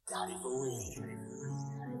Scotty for real.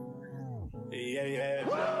 Yeah.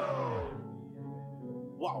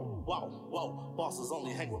 Whoa. Bosses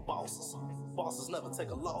only hang with bosses. Bosses never take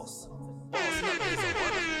a loss. Boss never is a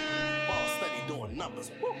runner. Boss steady doing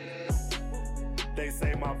numbers. Woo. They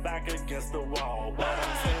say my back against the wall, but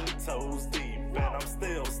I'm 10 toes deep, and I'm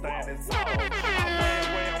still standing tall.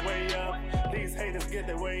 I'm way up. These haters get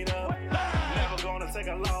their weight up. Never gonna take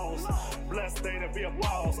a loss. Blessed day to be a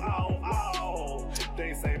boss. Oh.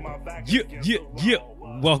 They say my back against the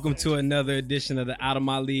wall. Welcome to another edition of the Out of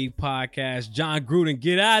My League podcast. Jon Gruden,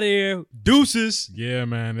 get out of here. Deuces. Yeah,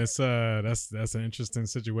 man. It's that's an interesting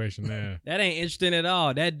situation there. That ain't interesting at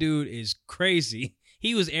all. That dude is crazy.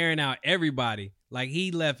 He was airing out everybody. Like,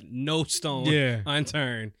 he left no stone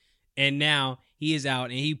unturned. And now he is out,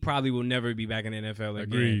 and he probably will never be back in the NFL again.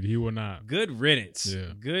 Agreed. He will not. Good riddance.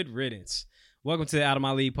 Yeah. Good riddance. Welcome to the Out of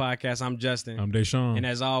My League podcast. I'm Justin. I'm Deshaun. And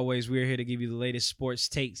as always, we're here to give you the latest sports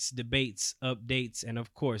takes, debates, updates, and,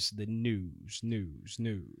 of course, the news.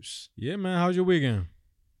 Yeah, man. How's your weekend?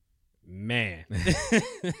 Man.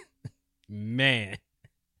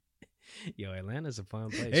 Yo, Atlanta's a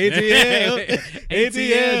fun place. ATL.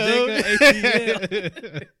 ATL.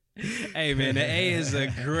 Hey, man, the A is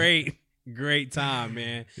a great time,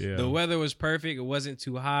 man. Yeah. The weather was perfect. It wasn't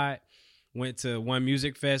too hot. Went to One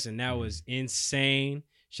Music Fest, and that was insane.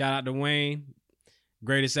 Shout out to Wayne.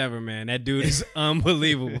 Greatest ever, man. That dude is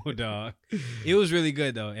unbelievable, dog. It was really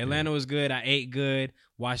good, though. Atlanta was good. I ate good.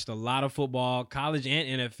 Watched a lot of football, college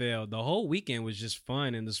and NFL. The whole weekend was just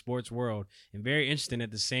fun in the sports world and very interesting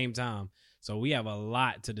at the same time. So we have a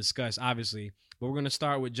lot to discuss, obviously. But we're going to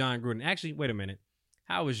start with Jon Gruden. Actually, wait a minute.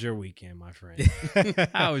 How was your weekend, my friend?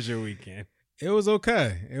 How was your weekend? It was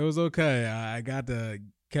okay. I got to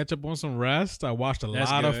catch up on some rest. I watched a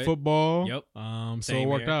lot of football. Yep. So it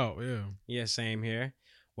worked out. Yeah. Yeah, same here.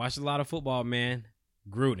 Watched a lot of football, man.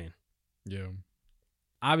 Gruden. Yeah.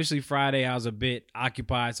 Obviously, Friday I was a bit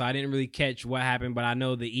occupied, so I didn't really catch what happened, but I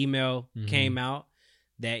know the email came out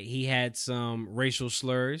that he had some racial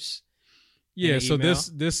slurs. Yeah, so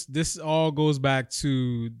this all goes back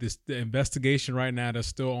to the investigation right now that's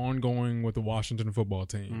still ongoing with the Washington football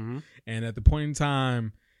team. Mm-hmm. And at the point in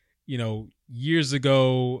time, years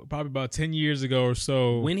ago, probably about 10 years ago or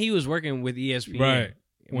so. When he was working with ESPN. Right.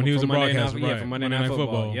 When he was a broadcaster. Yeah, for Monday Night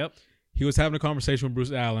Football. Yep. He was having a conversation with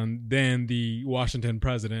Bruce Allen, then the Washington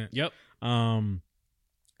president. Yep. And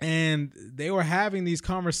they were having these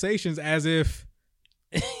conversations as if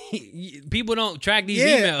people don't track these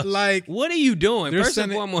emails. Like, what are you doing? First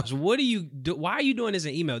and foremost, what are you do? Why are you doing this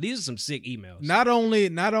in email? These are some sick emails. Not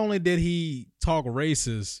only did he talk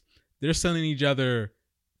racist, they're sending each other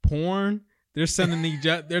porn. They're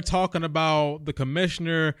they're talking about the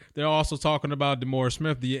commissioner. They're also talking about DeMaurice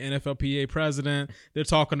Smith, the NFLPA president. They're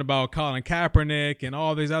talking about Colin Kaepernick and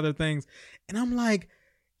all these other things. And I'm like,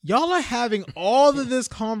 y'all are having all of this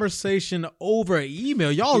conversation over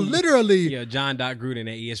email. Y'all literally... Yeah, John.Gruden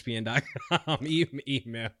at ESPN.com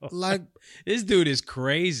email. Like, this dude is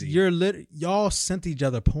crazy. Y'all sent each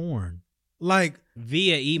other porn. Like,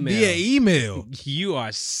 Via email. You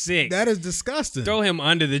are sick. That is disgusting. Throw him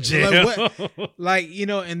under the jail.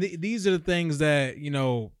 And these are the things that,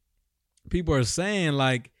 people are saying,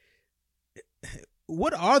 like,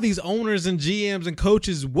 what are these owners and GMs and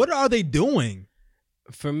coaches, what are they doing?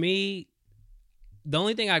 For me, the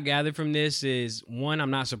only thing I gathered from this is, one,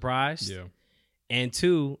 I'm not surprised. Yeah. And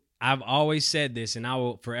two, I've always said this, and I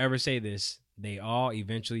will forever say this, they all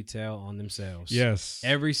eventually tell on themselves. Yes.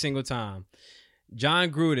 Every single time.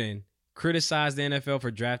 Jon Gruden criticized the NFL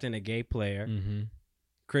for drafting a gay player,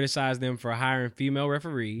 criticized them for hiring female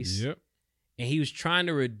referees, yep, and he was trying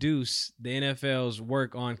to reduce the NFL's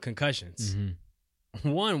work on concussions.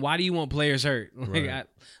 One, why do you want players hurt?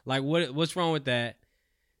 What's wrong with that?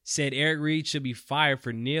 Said Eric Reid should be fired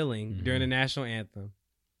for kneeling during the national anthem.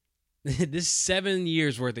 This 7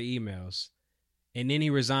 years worth of emails. And then he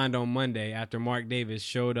resigned on Monday after Mark Davis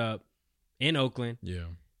showed up in Oakland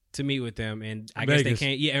to meet with them. And I guess they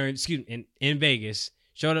came, in Vegas,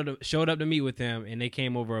 showed up to meet with them, and they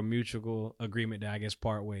came over a mutual agreement to, I guess,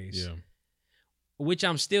 part ways. Yeah. Which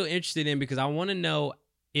I'm still interested in because I want to know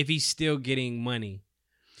if he's still getting money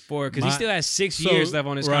for it, because he still has 6 years left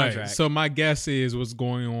on his contract. So my guess is what's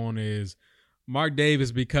going on is Mark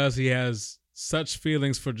Davis, because he has such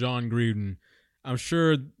feelings for Jon Gruden, I'm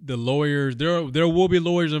sure the lawyers, there will be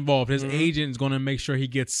lawyers involved. His agent is going to make sure he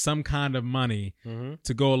gets some kind of money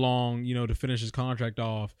to go along, to finish his contract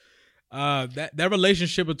off. That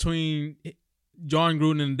relationship between Jon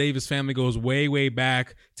Gruden and the Davis family goes way, way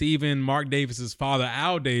back to even Mark Davis's father,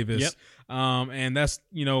 Al Davis. Yep. And that's,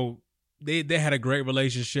 they had a great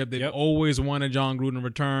relationship. They always wanted John Gruden to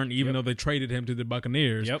return, even though they traded him to the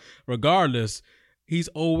Buccaneers. Regardless, he's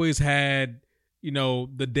always had,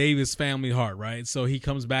 the Davis family heart, right? So he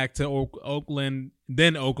comes back to Oakland,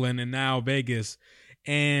 and now Vegas.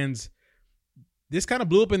 And this kind of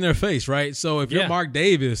blew up in their face, right? So if you're Mark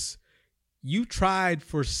Davis, you tried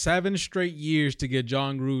for 7 straight years to get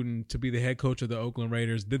John Gruden to be the head coach of the Oakland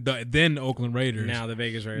Raiders, the then Oakland Raiders. Now the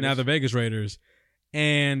Vegas Raiders.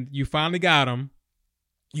 And you finally got him.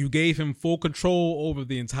 You gave him full control over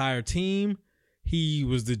the entire team. He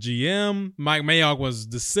was the GM. Mike Mayock was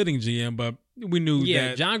the sitting GM, but we knew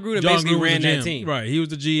that John Gruden basically ran that team. Right. He was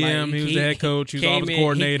the GM. He was the head coach. He was the offensive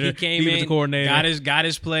coordinator. He came was the coordinator. Got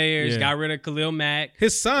his players. Got rid of Khalil Mack.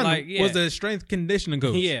 His son was the strength conditioning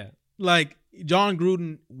coach. Yeah. Like, John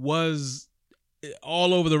Gruden was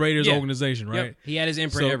all over the Raiders organization, right? Yep. He had his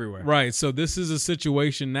imprint everywhere. Right. So this is a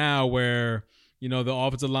situation now where, the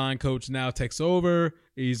offensive line coach now takes over.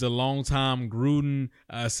 He's a longtime Gruden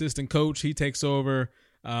assistant coach. He takes over.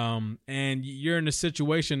 And you're in a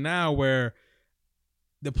situation now where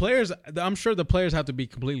the players, I'm sure the players have to be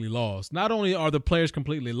completely lost. Not only are the players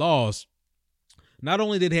completely lost, not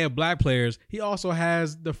only did he have black players, he also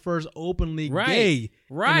has the first openly gay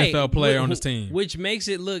NFL player on his team. Which makes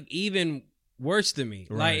it look even worse to me.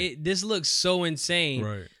 Right. Like, this looks so insane.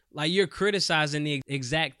 Right. Like, you're criticizing the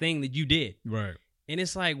exact thing that you did. Right. And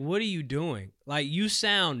it's like, what are you doing? Like, you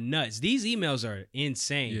sound nuts. These emails are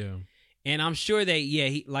insane. Yeah. And I'm sure that,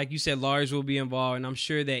 he, like you said, lawyers will be involved, and I'm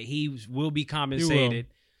sure that he will be compensated.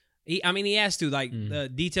 He has to. Like, the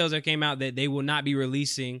details that came out that they will not be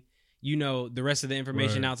releasing, the rest of the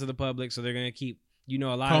information out to the public. So they're going to keep, a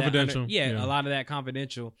lot confidential. of that. A lot of that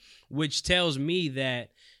confidential, which tells me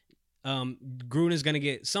that Gruden is going to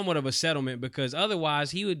get somewhat of a settlement, because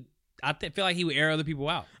otherwise he would, feel like he would air other people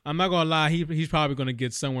out. I'm not going to lie. He's probably going to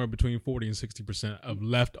get somewhere between 40 and 60% of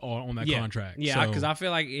left on that contract. Yeah, because I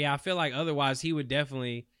feel like otherwise he would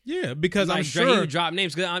definitely. Yeah, because like, I'm sure he would drop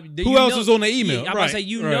names. Who else was on the email? I'm about to say,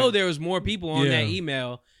 know there was more people on that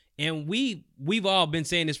email, and we've all been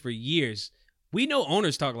saying this for years. We know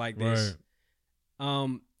owners talk like this.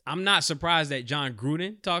 Right. I'm not surprised that John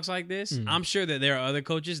Gruden talks like this. I'm sure that there are other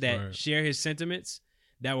coaches that share his sentiments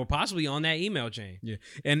that were possibly on that email chain. Yeah,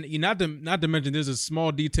 and not to mention, there's a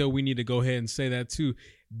small detail we need to go ahead and say that too.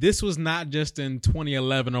 This was not just in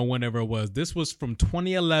 2011 or whenever it was. This was from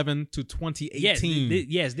 2011 to 2018.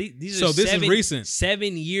 These are this is recent.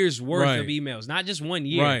 7 years worth of emails, not just 1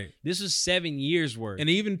 year. Right. This was 7 years worth. And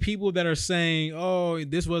even people that are saying, "Oh,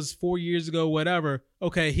 this was 4 years ago," whatever.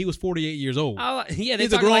 Okay, he was 48 years old.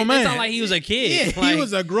 He's a grown man. They talk like he was a kid. Yeah, he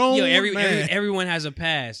was a grown man. Everyone has a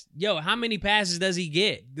past. How many passes does he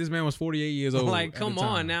get? This man was 48 years old. Like, come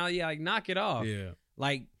on now. Yeah, like, knock it off. Yeah.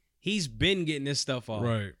 Like, he's been getting this stuff off.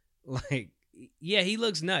 Right. Like, he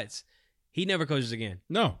looks nuts. He never coaches again.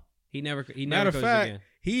 No. He never coaches again.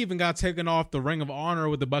 He even got taken off the Ring of Honor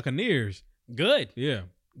with the Buccaneers. Good. Yeah.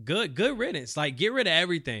 Good riddance. Like, get rid of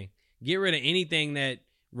everything. Get rid of anything that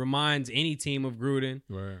reminds any team of Gruden.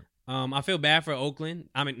 Right. I feel bad for Oakland.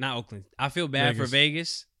 I mean, not Oakland. I feel bad for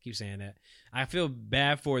Vegas. Keep saying that. I feel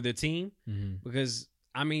bad for the team because,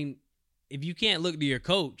 if you can't look to your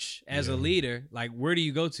coach as a leader, like, where do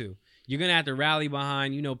you go to? You're going to have to rally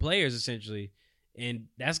behind, players essentially. And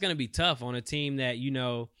that's going to be tough on a team that,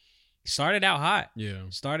 started out hot. Yeah.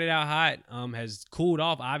 Started out hot, has cooled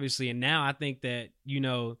off, obviously. And now I think that,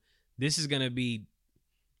 this is going to be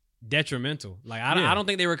detrimental. Like, I don't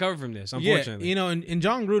think they recover from this, unfortunately. Yeah, and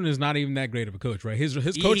John Gruden is not even that great of a coach, right? His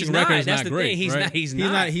coaching record is not great. He's right?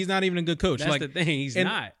 not. He's not even a good coach. That's the thing. He's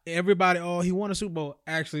not. Everybody, he won a Super Bowl.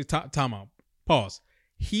 Actually, time out. Pause.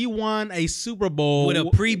 He won a Super Bowl with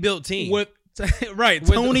a pre-built team.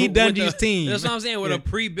 Tony Dungy's team. That's what I'm saying. With a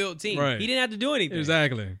pre-built team, right. He didn't have to do anything.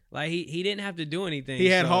 Exactly. Like, he didn't have to do anything. He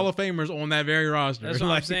had Hall of Famers on that very roster. That's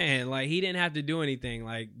what I'm saying. Like, he didn't have to do anything.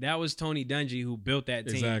 Like, that was Tony Dungy who built that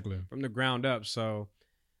team from the ground up. So,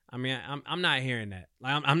 I'm not hearing that.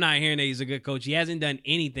 Like, I'm not hearing that he's a good coach. He hasn't done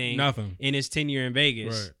anything. Nothing in his tenure in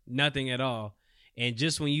Vegas. Right. Nothing at all. And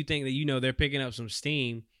just when you think that they're picking up some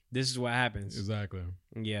steam, this is what happens. Exactly.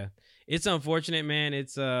 Yeah. It's unfortunate, man.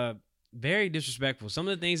 It's very disrespectful. Some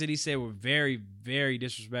of the things that he said were very, very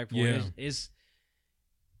disrespectful. Yeah. It's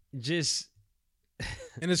just,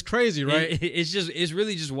 and it's crazy, right? It's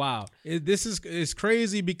really just wild. It's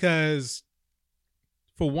crazy because,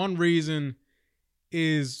 for one reason,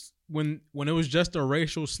 is when it was just a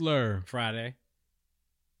racial slur Friday,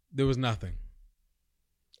 there was nothing.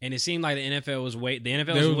 And it seemed like the NFL was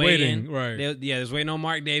waiting. Right. They was waiting on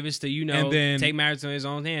Mark Davis to, And then- take matters in his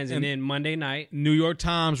own hands. And then Monday night, New York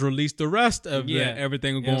Times released the rest of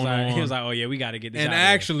everything going on. He was like, oh, yeah, we got to get this And out of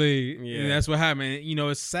actually, here. that's what happened. You know,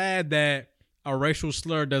 it's sad that a racial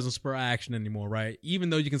slur doesn't spur action anymore, right?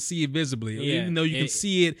 Even though you can see it visibly, Yeah. even though you can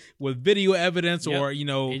see it with video evidence, Yep. or, you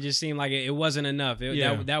know, It just seemed like it wasn't enough.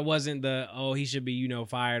 Yeah. That wasn't he should be,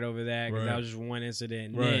 fired over that, because Right. that was just one incident.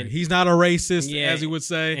 And right. then He's not a racist, Yeah. as he would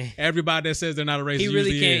say. Everybody that says they're not a racist he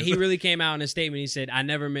really usually is. He really came out in a statement. He said, "I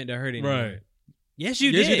never meant to hurt anyone." Right. Yes,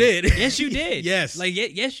 you Yes, did. you did. Yes, you did. Yes. Like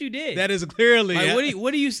yes, you did. That is clearly like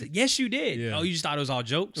what do you say? Yes, you did. Yeah. Oh, you just thought it was all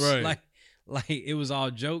jokes, Right. Like it was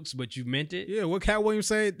all jokes, but you meant it. Yeah, what Cat Williams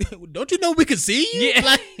said, don't you know we can see you? Yeah.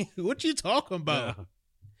 Like, what you talking about?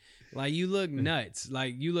 Like you look nuts.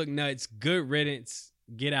 Like you look nuts. Good riddance.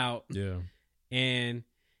 Get out. Yeah. And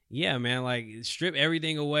yeah, man, like strip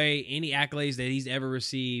everything away. Any accolades that he's ever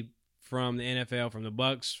received from the NFL, from the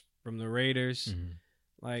Bucks, from the Raiders. Mm-hmm.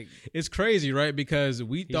 Like It's crazy, right? Because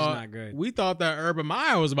we not good. thought that Urban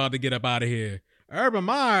Meyer was about to get up out of here. Urban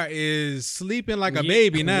Meyer is sleeping like a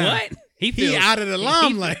baby now. What? He out of the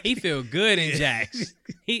limelight. He feel good in Jax.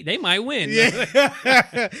 They might win. Yeah.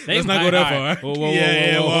 Let's not go that far.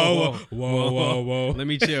 Whoa. Let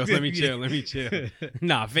me chill.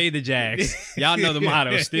 Nah, fade the Jags. Y'all know the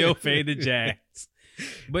motto. Still fade the Jags.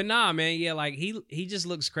 But nah, man. Yeah, like he just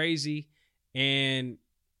looks crazy, and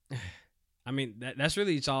I mean that's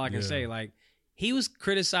really all I can say. Like he was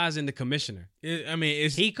criticizing the commissioner.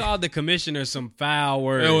 He called the commissioner some foul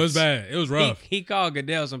words. It was bad. It was rough. He called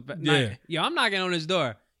Goodell some. Yeah. Yo, I'm knocking on his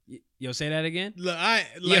door. Yo, say that again. Look, I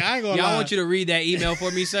ain't gonna Y'all lie. want you to read that email for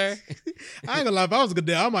me, sir? I ain't gonna lie. If I was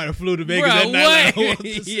Goodell, I might have flew to Vegas Bruh, that night. what?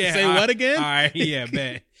 Like, Yeah, say all what right. again? All right, yeah,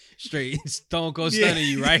 bet. Straight Stone Cold Stunning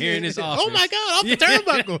you right here in this office. Oh my God, off the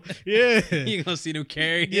turnbuckle. Yeah. You gonna see them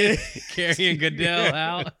carrying Yeah. Goodell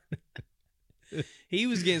out. He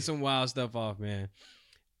was getting some wild stuff off, man.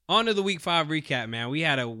 On to the Week 5 recap, man. We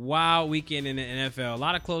had a wild weekend in the NFL. A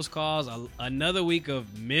lot of close calls. Another week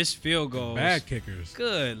of missed field goals. Bad kickers.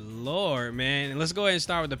 Good Lord, man. And let's go ahead and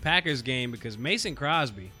start with the Packers game, because Mason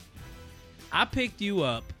Crosby, I picked you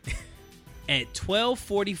up at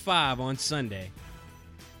 12:45 on Sunday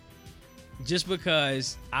just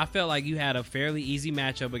because I felt like you had a fairly easy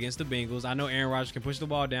matchup against the Bengals. I know Aaron Rodgers can push the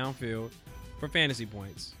ball downfield for fantasy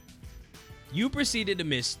points. You proceeded to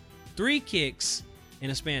miss 3 kicks in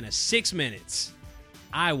a span of 6 minutes.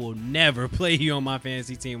 I will never play you on my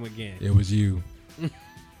fantasy team again. It was you.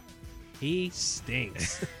 He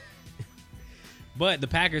stinks. But the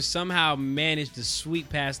Packers somehow managed to sweep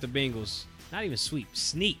past the Bengals. Not even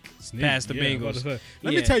sneak past the Bengals.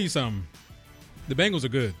 Let me tell you something. The Bengals are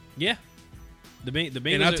good. Yeah. The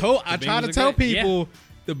Bengals. And I try to tell people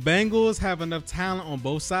the Bengals have enough talent on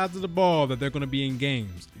both sides of the ball that they're going to be in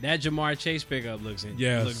games. That Jamar Chase pickup looks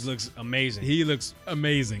amazing. He looks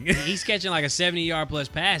amazing. He's catching like a 70-yard plus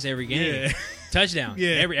pass every game. Yeah. Touchdown.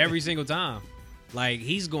 Yeah. Every single time. Like,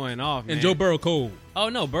 he's going off, man. And Joe Burrow cold. Oh,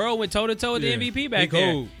 no. Burrow went toe-to-toe with the MVP back he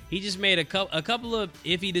there. cold. He just made a couple of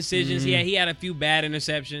iffy decisions. Mm-hmm. He had a few bad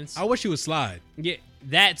interceptions. I wish he would slide. Yeah,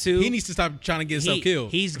 that too. He needs to stop trying to get himself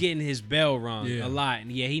killed. He's getting his bell rung Yeah. a lot.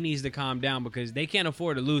 And yeah, he needs to calm down because they can't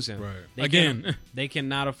afford to lose him. Right. They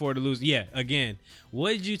cannot afford to lose. Yeah, again.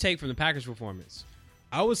 What did you take from the Packers' performance?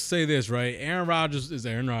 I would say this, right? Aaron Rodgers is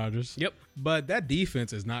Aaron Rodgers. Yep. But that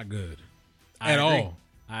defense is not good I at agree. all.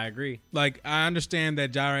 I agree. Like, I understand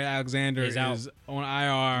that Jaire Alexander He's out. is on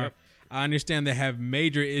IR. Yep. I understand they have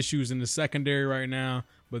major issues in the secondary right now,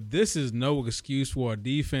 but this is no excuse for a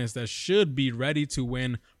defense that should be ready to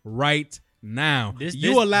win right now. This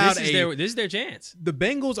is their chance. The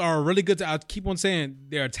Bengals are really good. I keep on saying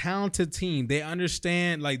they're a talented team. They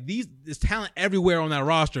understand, like, there's talent everywhere on that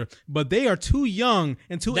roster, but they are too young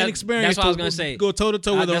and too inexperienced That's what I was gonna say. Go toe to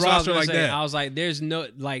toe with a roster like that. I was like, there's no,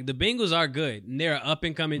 like, the Bengals are good and they're an up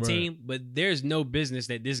and coming team, but there's no business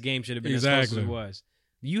that this game should have been as close as it was.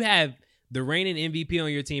 You have the reigning MVP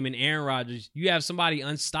on your team in Aaron Rodgers. You have somebody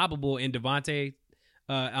unstoppable in Devontae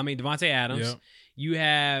Adams. Yep. You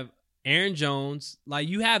have Aaron Jones. Like,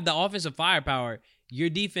 you have the offensive firepower.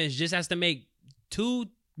 Your defense just has to make 2,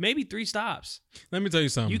 maybe 3 stops. Let me tell you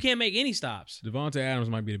something. You can't make any stops. Devontae Adams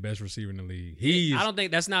might be the best receiver in the league. I don't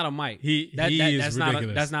think that's not a mic. He that's is not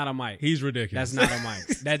ridiculous. that's not a mic. He's ridiculous. That's not a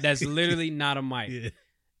mic. That's literally not a mic. Yeah.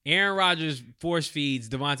 Aaron Rodgers force feeds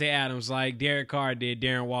Devontae Adams like Derek Carr did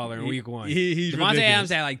Darren Waller in week 1. He's Devontae ridiculous. Adams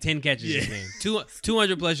had like 10 catches this game.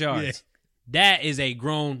 200 plus yards. Yeah. That is a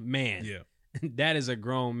grown man. Yeah. That is a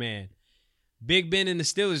grown man. Big Ben and the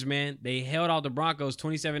Steelers, man, they held out the Broncos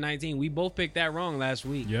 27-19. We both picked that wrong last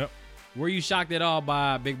week. Yep. Were you shocked at all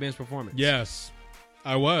by Big Ben's performance? Yes,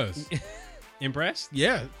 I was. Impressed?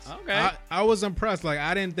 Yes. Okay. I was impressed. Like,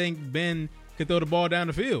 I didn't think Ben could throw the ball down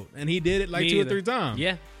the field, and he did it like Me 2 or either. 3 times.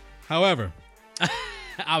 Yeah. However,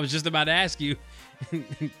 I was just about to ask you,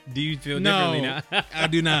 do you feel differently no, now? I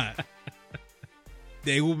do not.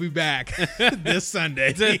 They will be back this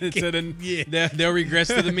Sunday. They'll regress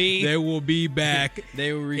to the mean. They will be back.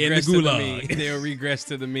 They will in the regress to the gulag. mean. They'll regress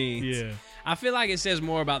to the mean. Yeah. I feel like it says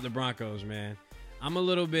more about the Broncos, man. I'm a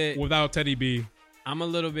little bit Teddy I'm a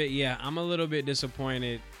little bit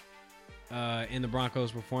disappointed in the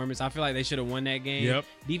Broncos' performance. I feel like they should have won that game. Yep.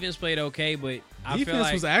 Defense played okay, but I Defense feel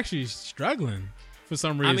like was actually struggling for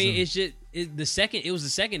some reason. I mean, it's just it was the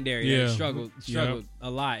secondary that struggled a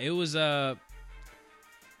lot. It was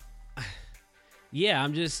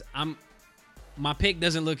my pick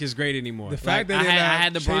doesn't look as great anymore. the fact Like, that I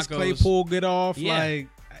had the Chase Broncos. Claypool get off, Yeah. like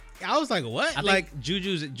I was like, what? I Like, think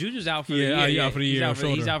Juju's out for Yeah, the year. out for the year, He's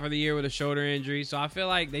shoulder. out for the year with a shoulder injury. So I feel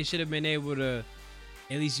like they should have been able to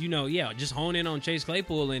at least, just hone in on Chase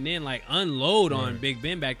Claypool and then like unload on Right. Big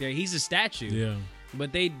Ben back there. He's a statue. yeah,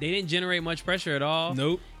 But they didn't generate much pressure at all.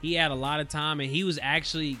 nope. He had a lot of time, and he was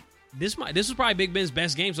actually this was probably Big Ben's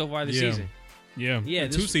best game so far this Yeah. season. Yeah, Yeah,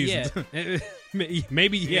 2 seasons. Yeah.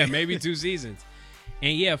 maybe 2 seasons.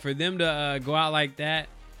 And yeah, for them to go out like that,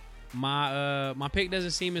 my pick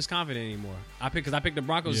doesn't seem as confident anymore. I picked the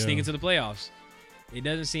Broncos to sneak into the playoffs. I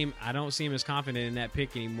don't seem as confident in that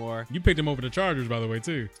pick anymore. You picked him over the Chargers, by the way,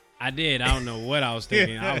 too. I did. I don't know what I was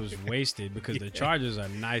thinking. I was wasted because the Chargers are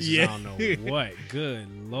nice as I don't know what. Good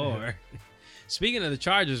Lord. Speaking of the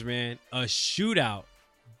Chargers, man, a shootout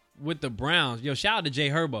with the Browns. Yo, shout out to Jay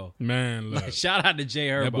Herbo. Man, look, Shout out to Jay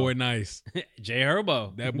Herbo. that boy nice. Jay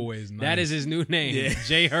Herbo. That boy is nice. That is his new name. Yeah.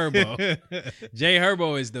 Jay Herbo. Jay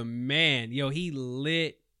Herbo is the man. Yo, he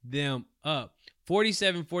lit them up.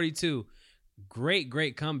 47-42.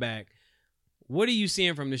 Great comeback. What are you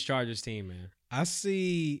seeing from this Chargers team, man? I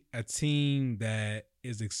see a team that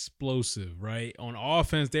is explosive, right? On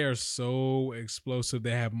offense, they are so explosive.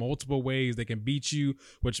 They have multiple ways they can beat you,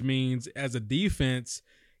 which means as a defense,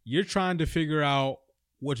 you're trying to figure out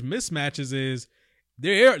which mismatches is.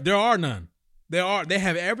 There are none. They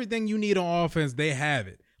have everything you need on offense. They have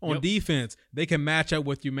it. On defense, they can match up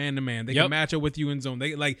with you man to man. They can match up with you in zone.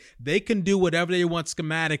 They can do whatever they want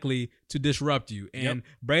schematically to disrupt you. And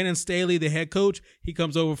Brandon Staley, the head coach, he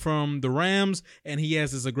comes over from the Rams and he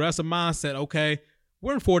has this aggressive mindset. Okay,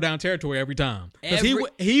 we're in 4-down territory every time because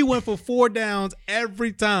he went for 4 downs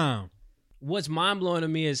every time. What's mind blowing to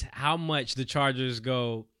me is how much the Chargers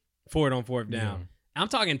go for it on 4th down. I'm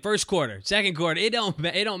talking first quarter, second quarter. It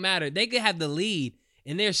don't matter. They could have the lead.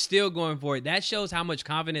 And they're still going for it. That shows how much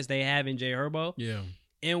confidence they have in Jay Herbo. Yeah.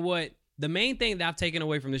 And what the main thing that I've taken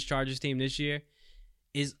away from this Chargers team this year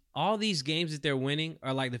is all these games that they're winning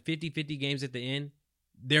are like the 50-50 games at the end.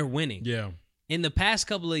 They're winning. Yeah. In the past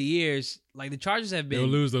couple of years, like the Chargers have been. They'll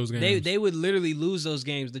lose those games. They would literally lose those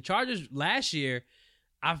games. The Chargers last year,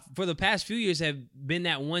 for the past few years, have been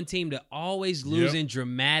that one team to always lose in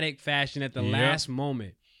dramatic fashion at the last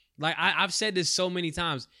moment. Like, I've said this so many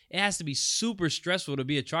times. It has to be super stressful to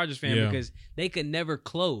be a Chargers fan because they could never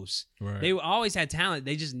close. Right. They always had talent.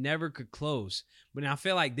 They just never could close. But I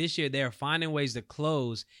feel like this year they are finding ways to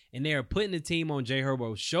close, and they are putting the team on Jay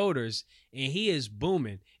Herbo's shoulders, and he is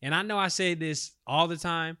booming. And I know I say this all the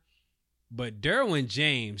time, but Derwin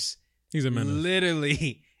James He's a menace.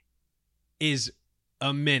 literally is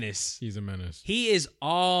a menace. He's a menace. He is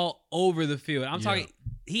all over the field. I'm talking,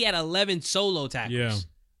 he had 11 solo tackles. Yeah.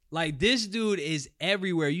 Like, this dude is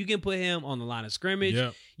everywhere. You can put him on the line of scrimmage.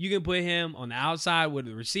 Yep. You can put him on the outside with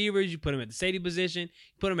the receivers. You put him at the safety position.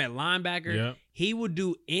 You put him at linebacker. Yep. He would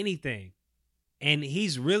do anything. And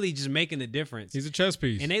he's really just making the difference. He's a chess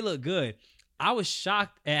piece. And they look good. I was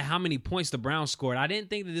shocked at how many points the Browns scored. I didn't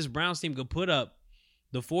think that this Browns team could put up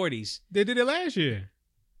the 40s. They did it last year.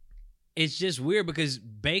 It's just weird because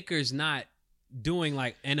Baker's not doing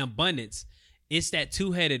like an abundance. It's that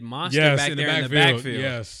two-headed monster back there in the backfield.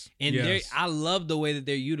 Yes. And I love the way that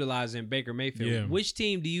they're utilizing Baker Mayfield. Yeah. Which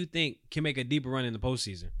team do you think can make a deeper run in the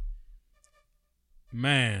postseason?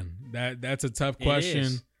 Man, that's a tough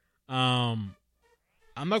question. I'm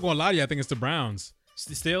not going to lie to you. I think it's the Browns.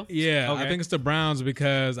 Still? Yeah, Okay. I think it's the Browns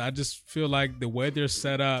because I just feel like the way they're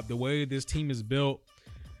set up, the way this team is built,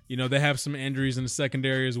 you know, they have some injuries in the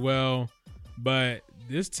secondary as well. But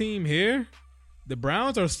this team here, the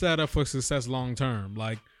Browns are set up for success long term.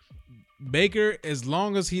 Like, Baker, as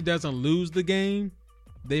long as he doesn't lose the game,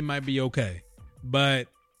 they might be okay. But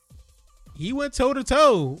he went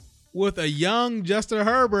toe-to-toe with a young Justin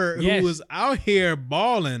Herbert Yes. who was out here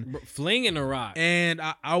balling. Flinging the rock. And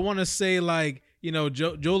I want to say, like, you know,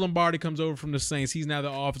 Joe Lombardi comes over from the Saints. He's now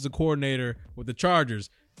the offensive coordinator with the Chargers.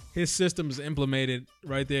 His system is implemented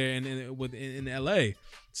right there in L.A.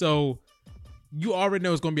 So you already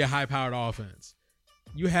know it's going to be a high-powered offense.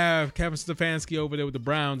 You have Kevin Stefanski over there with the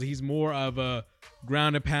Browns. He's more of a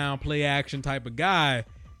ground-and-pound, play-action type of guy.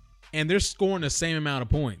 And they're scoring the same amount of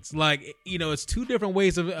points. Like, you know, it's two different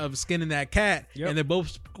ways of skinning that cat, and they're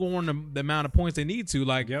both scoring the amount of points they need to.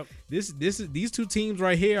 Like, these two teams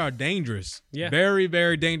right here are dangerous. Yeah. Very,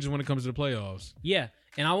 very dangerous when it comes to the playoffs. Yeah.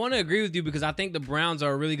 And I want to agree with you because I think the Browns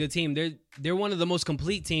are a really good team. They're one of the most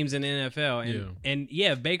complete teams in the NFL. And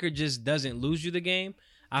if Baker just doesn't lose you the game,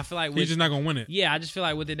 I feel like he's just not going to win it. Yeah, I just feel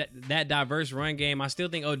like with that diverse run game, I still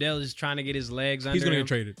think Odell is trying to get his legs under him. He's going to get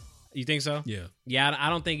traded. You think so? Yeah. Yeah, I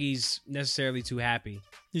don't think he's necessarily too happy.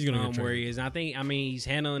 He's going to get traded. Where he is. And I mean, he's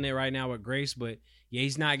handling it right now with grace, but yeah,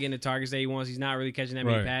 he's not getting the targets that he wants. He's not really catching that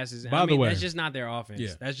many passes. By the way, that's just not their offense.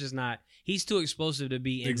 Yeah. That's just not. He's too explosive to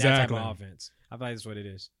be in that type of offense. I feel like that's what it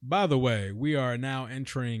is. By the way, we are now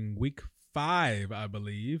entering week 5, I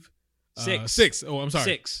believe. 6. 6. Oh, I'm sorry.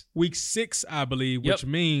 6. Week 6, I believe, which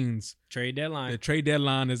means trade deadline. The trade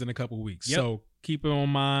deadline is in a couple of weeks. So keep it in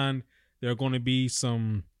mind. There are going to be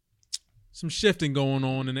some shifting going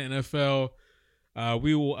on in the NFL.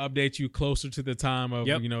 We will update you closer to the time of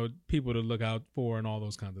you know, people to look out for and all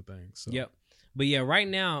those kinds of things. So. But yeah, right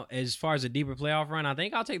now, as far as a deeper playoff run, I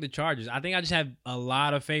think I'll take the Chargers. I think I just have a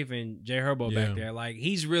lot of faith in Jay Herbo back there. Like,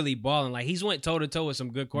 he's really balling. Like, he's went toe to toe with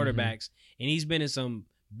some good quarterbacks, and he's been in some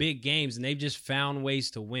big games, and they've just found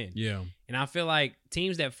ways to win. Yeah. And I feel like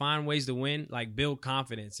teams that find ways to win, like, build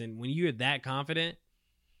confidence. And when you're that confident,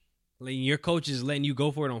 like, your coach is letting you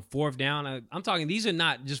go for it on 4th down. I'm talking, these are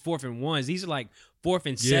not just 4th and 1s. These are like 4th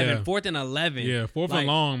and 7, 4th and 11. Yeah, 4th and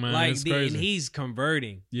long, man. Like, it's crazy. And he's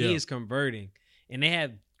converting. Yeah. He is converting. And they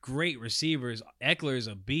have great receivers. Eckler is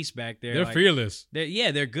a beast back there. They're fearless.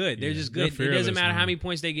 They're good. They're just good. It doesn't matter how many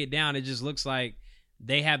points they get down. It just looks like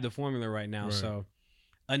they have the formula right now. Right. So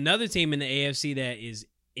another team in the AFC that is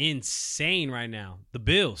insane right now, the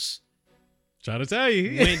Bills. Try to tell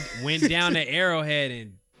you. Went down to Arrowhead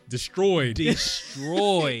and destroyed the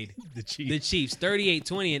Chiefs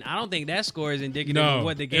 38-20, and I don't think that score is indicative of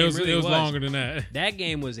what the game really was. It was longer than that. That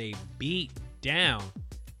game was a beat down.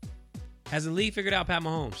 Has the league figured out Pat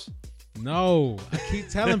Mahomes? No. I keep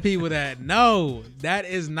telling people that. No. That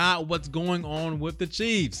is not what's going on with the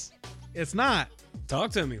Chiefs. It's not.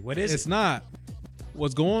 Talk to me. What is it? It's not.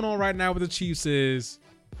 What's going on right now with the Chiefs is,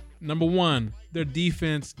 number 1, their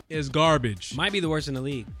defense is garbage. Might be the worst in the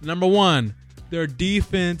league. Number 1, their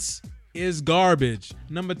defense is garbage.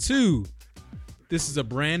 Number 2, this is a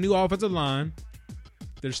brand new offensive line.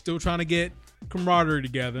 They're still trying to get camaraderie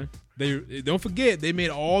together. They don't forget, they made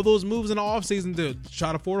all those moves in the offseason to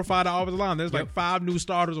try to fortify the offensive line. There's like 5 new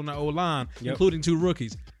starters on the O-line, including 2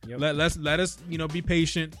 rookies. Let us be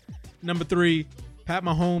patient. Number 3, Pat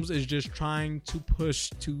Mahomes is just trying to push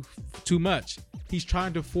too much. He's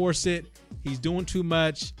trying to force it. He's doing too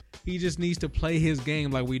much. He just needs to play his game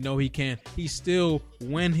like we know he can. He's still,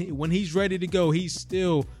 when he's ready to go, he's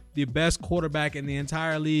still the best quarterback in the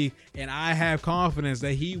entire league, and I have confidence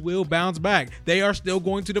that he will bounce back. They are still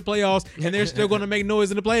going to the playoffs, and they're still going to make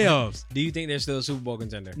noise in the playoffs. Do you think they're still a Super Bowl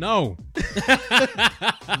contender? No.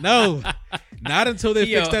 No. Not until they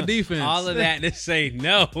fix that defense. All of that to say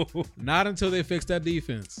no. Not until they fix that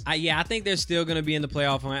defense. I think they're still going to be in the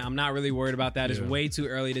playoff hunt. I'm not really worried about that. It's way too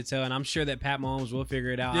early to tell, and I'm sure that Pat Mahomes will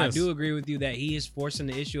figure it out. Yes. I do agree with you that he is forcing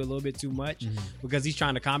the issue a little bit too much because he's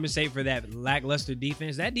trying to compensate for that lackluster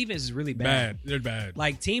defense. That defense is really bad. They're bad.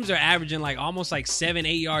 Like, teams are averaging like almost like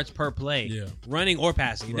 7-8 yards per play, running or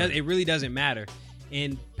passing. Right. It really doesn't matter.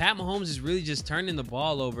 And Pat Mahomes is really just turning the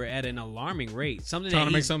ball over at an alarming rate. Trying to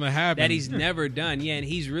make something happen that he's never done. Yeah, and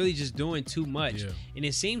he's really just doing too much. Yeah. And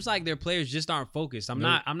it seems like their players just aren't focused. I'm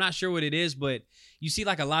not sure what it is, but you see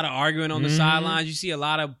like a lot of arguing on the sidelines. You see a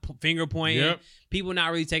lot of finger pointing. People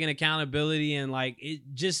not really taking accountability, and like it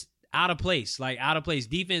just out of place. Like out of place.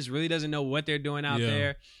 Defense really doesn't know what they're doing out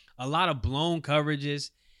there. A lot of blown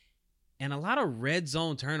coverages and a lot of red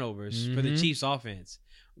zone turnovers for the Chiefs offense.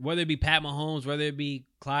 Whether it be Pat Mahomes, whether it be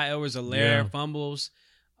Clyde Edwards-Helaire fumbles,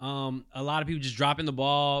 a lot of people just dropping the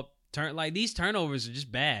ball. These turnovers are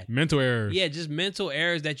just bad. Mental errors. Yeah, just mental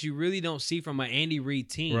errors that you really don't see from an Andy Reid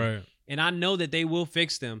team. Right. And I know that they will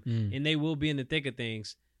fix them, and they will be in the thick of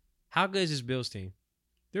things. How good is this Bills team?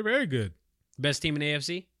 They're very good. Best team in the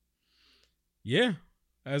AFC? Yeah.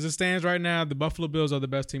 As it stands right now, the Buffalo Bills are the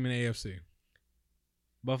best team in the AFC.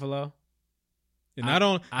 Buffalo? And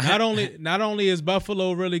not only is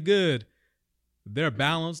Buffalo really good, they're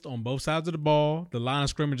balanced on both sides of the ball. The line of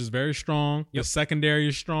scrimmage is very strong. Yep. The secondary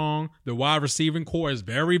is strong. The wide receiving core is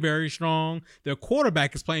very, very strong. Their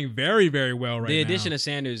quarterback is playing very, very well right now. The addition of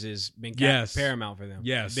Sanders has been paramount for them.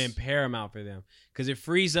 Yes. Been paramount for them because it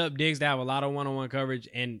frees up Diggs to have a lot of one-on-one coverage,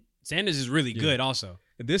 and Sanders is really good also.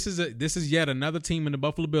 This is yet another team in the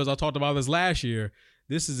Buffalo Bills. I talked about this last year.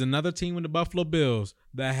 This is another team in the Buffalo Bills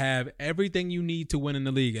that have everything you need to win in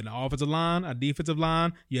the league. An offensive line, a defensive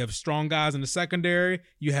line. You have strong guys in the secondary.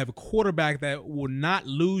 You have a quarterback that will not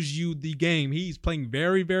lose you the game. He's playing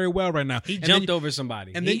very, very well right now. He jumped over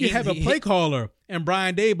somebody. And then you have a play caller and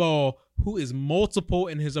Brian Daboll, who is multiple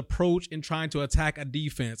in his approach in trying to attack a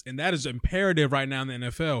defense. And that is imperative right now in the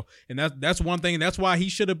NFL. And that's one thing. That's why he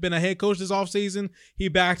should have been a head coach this offseason. He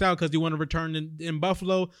backed out because he wanted to return in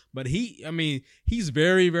Buffalo. But he's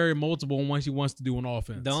very, very multiple in what he wants to do on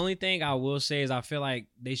offense. The only thing I will say is I feel like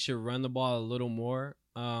they should run the ball a little more,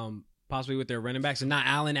 possibly with their running backs and not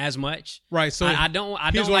Allen as much. Right. So I don't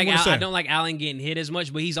like Allen getting hit as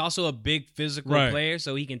much, but he's also a big physical player,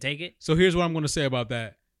 so he can take it. So here's what I'm going to say about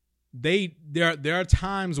that. There are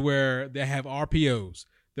times where they have RPOs.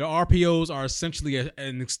 Their RPOs are essentially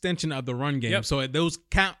an extension of the run game. Yep. So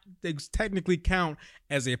they technically count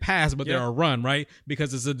as a pass, but they're a run, right?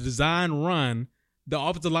 Because it's a design run. The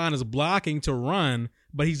offensive line is blocking to run,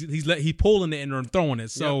 but he's pulling it and throwing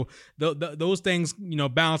it. So those things,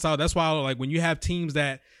 balance out. That's why like when you have teams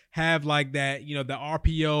that have like that, the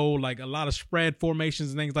RPO, like a lot of spread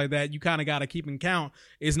formations and things like that, you kind of got to keep in count.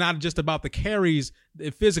 It's not just about the carries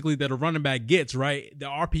physically that a running back gets, right? The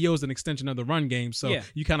RPO is an extension of the run game. So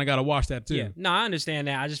you kind of got to watch that too. Yeah. No, I understand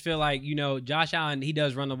that. I just feel like, Josh Allen, he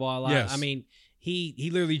does run the ball a lot. Yes. I mean, he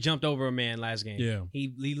literally jumped over a man last game. Yeah.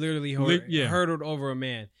 He literally hurdled over a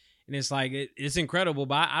man. And it's like, it's incredible,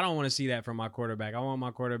 but I don't want to see that from my quarterback. I want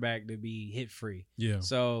my quarterback to be hit free. Yeah.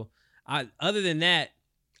 So other than that,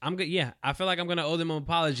 I'm good. Yeah, I feel like I'm gonna owe them an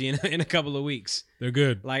apology in a couple of weeks. They're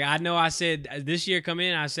good. Like I know I said this year come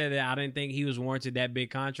in, I said that I didn't think he was warranted that big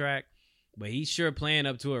contract, but he's sure playing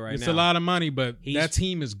up to it right now. It's a lot of money, but that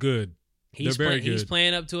team is good. They're very good. He's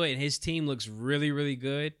playing up to it, and his team looks really, really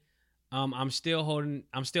good. I'm still holding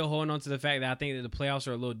on to the fact that I think that the playoffs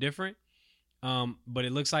are a little different. But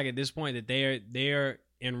it looks like at this point that they are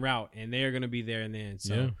en route and they are gonna be there and then.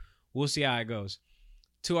 So we'll see how it goes.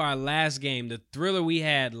 To our last game, the thriller we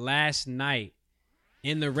had last night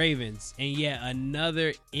in the Ravens, and yet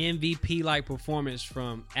another MVP-like performance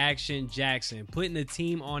from Action Jackson, putting the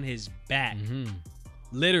team on his back. Mm-hmm.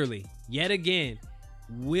 Literally, yet again,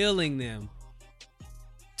 willing them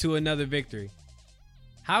to another victory.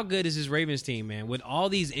 How good is this Ravens team, man? With all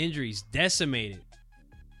these injuries decimated,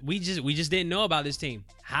 we just didn't know about this team.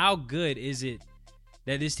 How good is it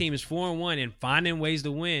that this team is 4-1 and finding ways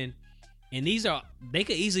to win? And they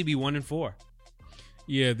could easily be 1-4.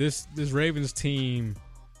 Yeah, this Ravens team,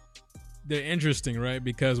 they're interesting, right?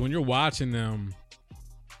 Because when you're watching them,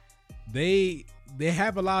 they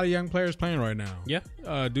have a lot of young players playing right now. Yeah.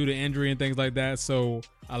 Due to injury and things like that. So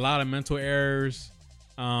a lot of mental errors.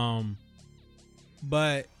 But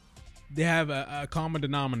they have a common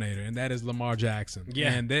denominator, and that is Lamar Jackson.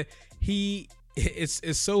 Yeah. And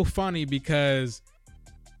it's so funny because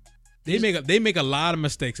They make a lot of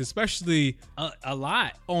mistakes, especially a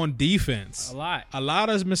lot on defense. A lot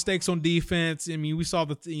of mistakes on defense. I mean, we saw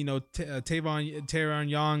the Taron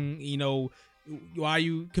Young. Why are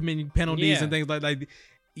you committing penalties and things like that?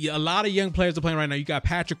 A lot of young players are playing right now. You got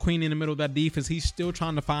Patrick Queen in the middle of that defense. He's still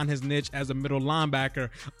trying to find his niche as a middle linebacker.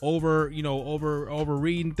 Over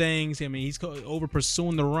reading things. I mean, he's over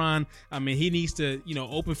pursuing the run. I mean, he needs to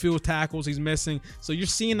open field tackles. He's missing. So you're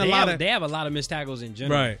seeing they have a lot of missed tackles in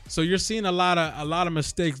general. Right. So you're seeing a lot of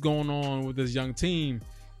mistakes going on with this young team.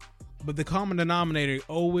 But the common denominator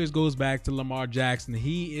always goes back to Lamar Jackson.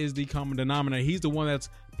 He is the common denominator. He's the one that's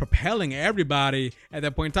propelling everybody at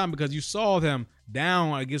that point in time, because you saw them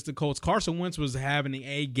down against the Colts. Carson Wentz was having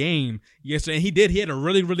a game yesterday, and he had a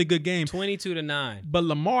really, really good game. 22-9. But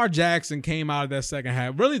Lamar Jackson came out of that second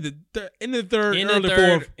half. Really, into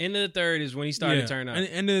the third is when he started to turn up.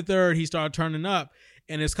 Into the third, he started turning up.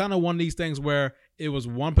 And it's kind of one of these things where it was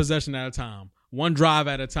one possession at a time. One drive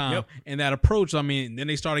at a time. Yep. And that approach, I mean, then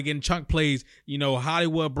they started getting chunk plays,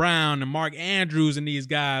 Hollywood Brown and Mark Andrews and these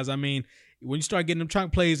guys. I mean, when you start getting them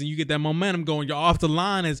chunk plays and you get that momentum going, you're off the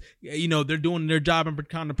line as, they're doing their job and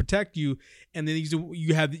trying to protect you. And then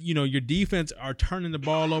you have, your defense are turning the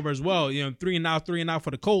ball over as well. 3 and out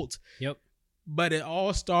for the Colts. Yep. But it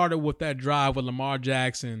all started with that drive with Lamar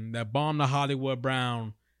Jackson, that bomb to Hollywood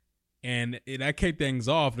Brown. And that kicked things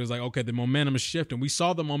off. It was like, okay, the momentum is shifting. We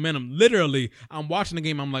saw the momentum. Literally, I'm watching the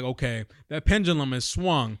game. I'm like, okay, that pendulum is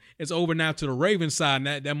swung. It's over now to the Ravens side,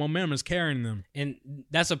 and that momentum is carrying them. And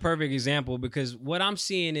that's a perfect example because what I'm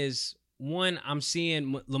seeing is, one, I'm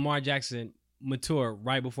seeing Lamar Jackson mature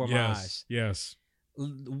right before my eyes. Yes.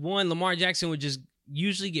 One, Lamar Jackson would just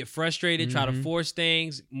usually get frustrated, try to force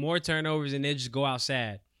things, more turnovers, and then just go out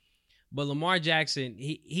sad. But Lamar Jackson,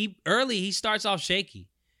 he starts off shaky.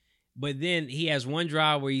 But then he has one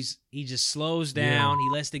drive where he just slows down. Yeah.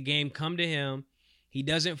 He lets the game come to him. He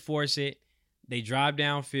doesn't force it. They drive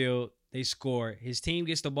downfield. They score. His team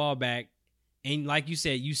gets the ball back. And like you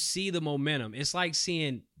said, you see the momentum. It's like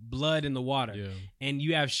seeing blood in the water. Yeah. And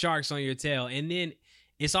you have sharks on your tail. And then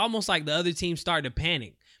it's almost like the other team start to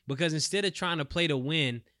panic because instead of trying to play to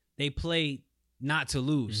win, they play not to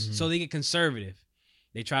lose. Mm-hmm. So they get conservative.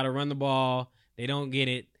 They try to run the ball. They don't get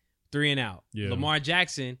it. 3 and out. Yeah. Lamar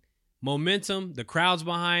Jackson, momentum, the crowd's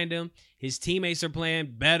behind him. His teammates are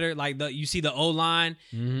playing better. Like you see the O-line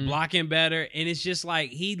blocking better. And it's just like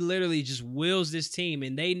he literally just wills this team.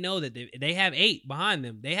 And they know that they have 8 behind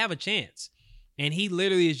them. They have a chance. And he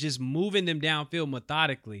literally is just moving them downfield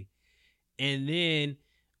methodically. And then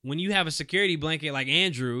when you have a security blanket like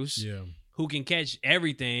Andrews, who can catch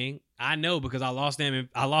everything, I know because I lost to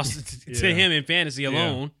him in fantasy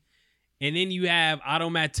alone. Yeah. And then you have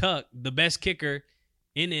Automat Tuck, the best kicker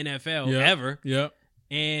in the NFL ever. Yep.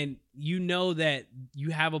 And you know that you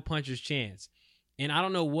have a puncher's chance. And I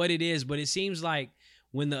don't know what it is, but it seems like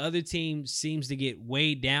when the other team seems to get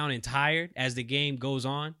weighed down and tired as the game goes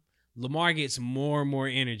on, Lamar gets more and more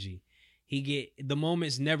energy. The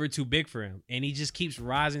moment's never too big for him, and he just keeps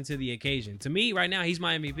rising to the occasion. To me, right now, he's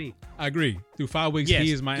my MVP. I agree. Through 5 weeks,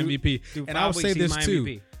 he is my MVP. And I'll say this too.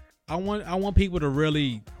 MVP. I want people to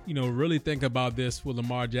really think about this with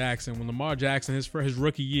Lamar Jackson. When Lamar Jackson, for his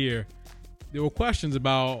rookie year, there were questions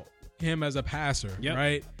about him as a passer,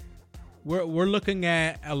 right? We're looking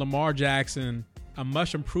at Lamar Jackson, a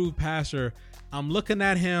much improved passer. I'm looking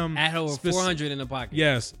at him at over 400 in the pocket.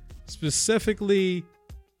 Yes, specifically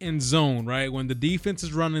in zone, right? When the defense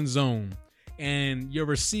is running zone and your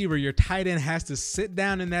receiver, your tight end has to sit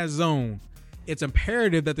down in that zone, it's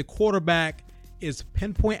imperative that the quarterback is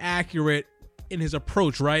pinpoint accurate in his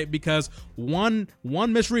approach, right? Because one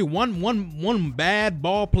misread, one bad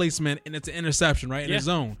ball placement, and it's an interception, right? In the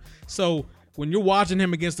zone. So when you're watching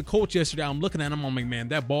him against the Colts yesterday, I'm looking at him, I'm like, man,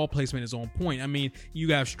 that ball placement is on point. I mean, you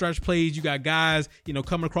got stretch plays, you got guys,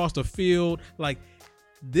 coming across the field. Like,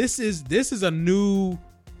 this is a new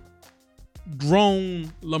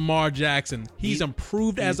grown Lamar Jackson. He's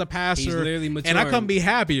improved as a passer. He's literally maturing. And I couldn't be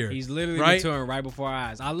happier. He's literally maturing right before our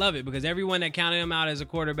eyes. I love it because everyone that counted him out as a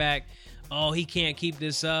quarterback, he can't keep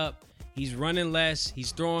this up. He's running less.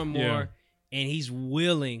 He's throwing more. And he's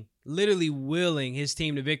literally willing his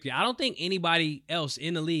team to victory. I don't think anybody else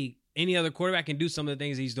in the league, any other quarterback, can do some of the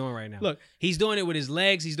things he's doing right now. Look, he's doing it with his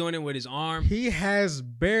legs. He's doing it with his arm. He has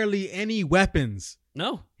barely any weapons.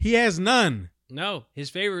 No. He has none. No, his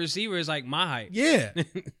favorite receiver is like my height. Yeah.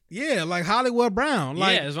 Yeah, like Hollywood Brown.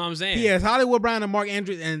 Like, that's what I'm saying. He has Hollywood Brown and Mark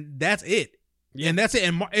Andrews, and that's it. Yeah. And that's it.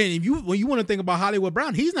 And when you want to think about Hollywood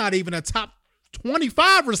Brown, he's not even a top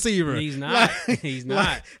 25 receiver. He's not. He's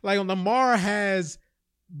not. Like Lamar has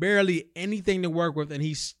barely anything to work with, and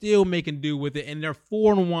he's still making do with it. And they're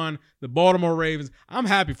 4-1, the Baltimore Ravens. I'm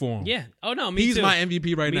happy for him. Yeah. Oh, no, me too. He's my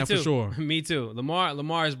MVP right now for sure. Me too.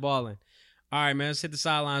 Lamar is balling. All right, man, let's hit the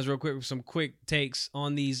sidelines real quick with some quick takes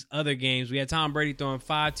on these other games. We had Tom Brady throwing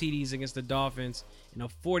 5 TDs against the Dolphins in a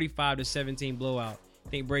 45-17 blowout.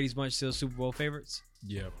 Think Brady's bunch still Super Bowl favorites?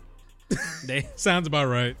 Yep. Sounds about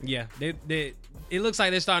right. Yeah. It looks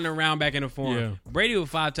like they're starting to round back into form. Yeah. Brady with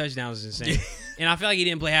 5 touchdowns is insane. And I feel like he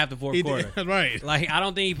didn't play half the fourth quarter. Right. Like, I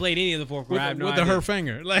don't think he played any of the fourth quarter. I have no idea. With the hurt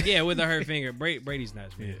finger. With the hurt finger. Brady's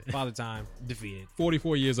nuts, man. Yeah. Father time, defeated.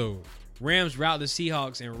 44 years old. Rams rout the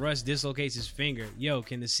Seahawks and Russ dislocates his finger. Yo,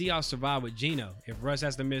 can the Seahawks survive with Geno if Russ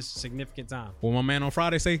has to miss significant time? Well, my man on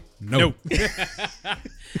Friday say no.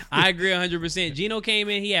 I agree 100%. Geno came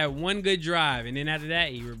in, he had one good drive, and then after that,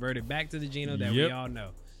 he reverted back to the Geno that we all know.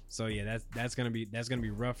 So yeah, that's gonna be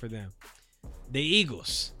rough for them. The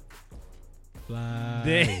Eagles.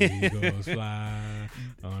 Fly, Eagles, fly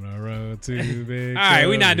on a road to victory. All right,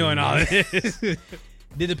 we're not doing all this.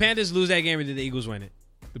 Did the Panthers lose that game or did the Eagles win it?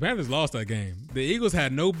 The Panthers lost that game. The Eagles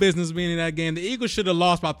had no business being in that game. The Eagles should have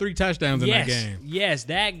lost by 3 touchdowns in that game. Yes,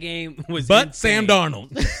 that game was But insane. Sam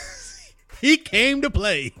Darnold. He came to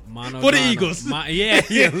play for the Eagles.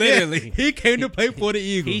 Literally. He came to play for the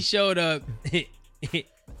Eagles. He showed up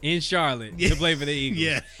in Charlotte to play for the Eagles.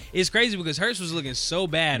 Yeah. It's crazy because Hurts was looking so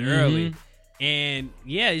bad early. And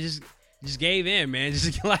yeah, he just gave in, man.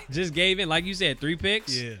 Just gave in. Like you said, 3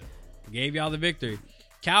 picks. Yeah. Gave y'all the victory.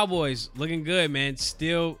 Cowboys looking good, man.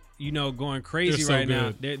 Still, going crazy They're so right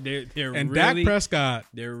now. good. They're And really, Dak Prescott.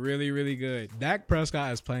 they're really, really good. Dak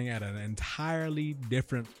Prescott is playing at an entirely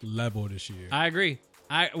different level this year. I agree.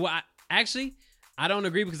 Actually, I don't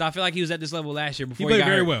agree because I feel like he was at this level last year before He played got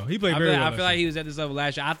very hurt. well. He played very well. I feel like he was at this level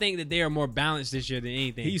last year. I think that they are more balanced this year than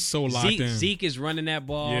anything. He's so locked in. Zeke is running that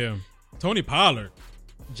ball. Yeah. Tony Pollard.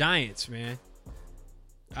 Giants, man.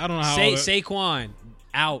 I don't know how. Saquon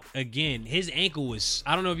out again. His ankle was.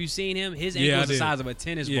 I don't know if you've seen him. His ankle was the size of a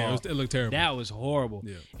tennis ball. It looked terrible. That was horrible.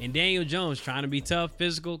 Yeah. And Daniel Jones trying to be tough,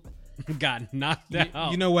 physical, got knocked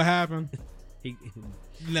out. You know what happened? He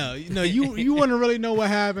You want to really know what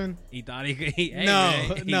happened? thought he could. Hey,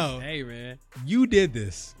 No. Hey, man. You did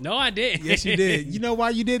this. No, I didn't. Yes, you did. You know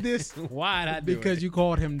why you did this? Why'd I do it? Because you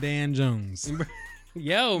called him Dan Jones.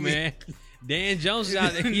 Yo, man. Dan Jones is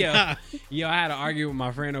out there. Yo, I had to argue with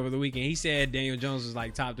my friend over the weekend. He said Daniel Jones was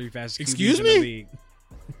like top 3 fastest QBs Excuse in me? the league.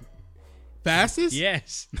 Fastest?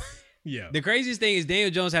 Yes. Yeah. The craziest thing is Daniel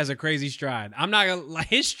Jones has a crazy stride. I'm not gonna like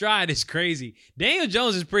his stride is crazy. Daniel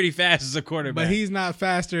Jones is pretty fast as a quarterback. But he's not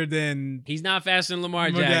faster than He's not faster than Lamar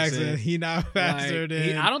Jackson. He's not faster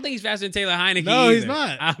than. I don't think he's faster than Taylor Heineke. No, either. he's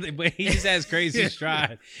not. But he just has crazy Yeah.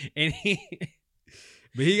 stride, and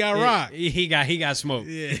But he got rocked. He got smoked.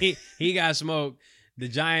 Yeah. He got smoked. The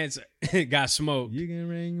Giants got smoked, You can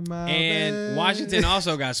ring my and bell. Washington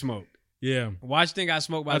also got smoked. Yeah. Washington got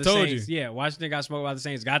smoked by I the told Saints. you. Yeah, Washington got smoked by the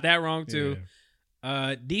Saints. Got that wrong too.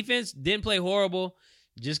 Defense didn't play horrible.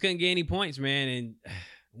 Just couldn't get any points, man. And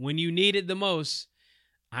when you needed the most,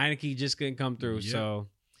 Heineke just couldn't come through. Yep. So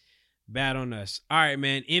bad on us. All right,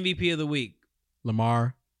 man. MVP of the week.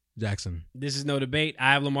 Lamar Jackson. This is no debate.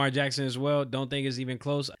 I have Lamar Jackson as well. Don't think it's even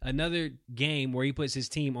close. Another game where he puts his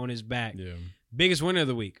team on his back. Yeah. Biggest winner of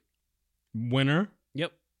the week. Winner.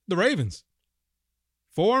 Yep. The Ravens.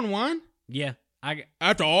 4-1 Yeah.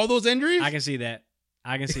 after all those injuries. I can see that.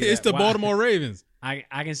 I can see It's that. the Baltimore Ravens. I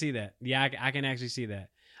can see that. Yeah, I can actually see that.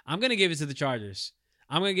 I'm going to give it to the Chargers.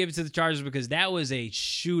 I'm going to give it to the Chargers because that was a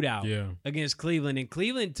shootout Yeah. against Cleveland. And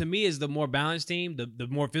Cleveland, to me, is the more balanced team, the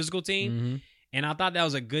more physical team. Mm-hmm. And I thought that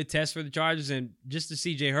was a good test for the Chargers. And just to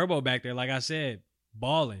see Jay Herbo back there, like I said,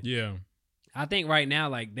 balling. Yeah. I think right now,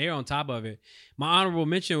 like, they're on top of it. My honorable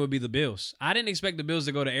mention would be the Bills. I didn't expect the Bills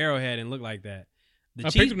to go to Arrowhead and look like that. I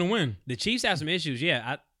picked them to win. The Chiefs have some issues.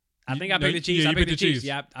 Yeah, I think I You- picked the Chiefs. yeah, I you picked the picked the Chiefs. Chiefs.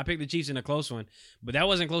 Yeah, I picked the Chiefs in a close one. But that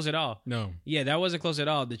wasn't close at all. No. Yeah, that wasn't close at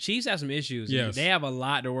all. The Chiefs have some issues. Yes. They have a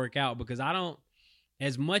lot to work out because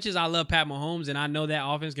as much as I love Pat Mahomes and I know that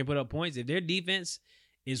offense can put up points, if their defense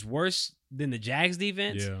is worse than the Jags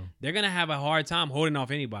defense, Yeah. they're going to have a hard time holding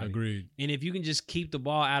off anybody. Agreed. And if you can just keep the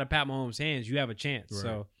ball out of Pat Mahomes' hands, you have a chance. Right.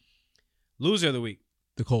 So, loser of the week.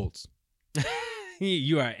 The Colts.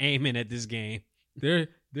 You are aiming at this game. No.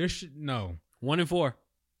 1-4.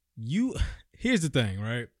 Here's the thing,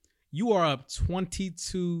 right? You are up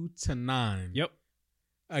 22-9. Yep.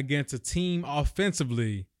 Against a team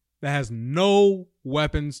offensively that has no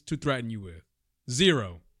weapons to threaten you with.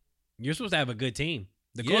 0. You're supposed to have a good team.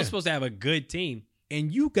 The Yeah. Colts supposed to have a good team.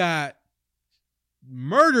 And you got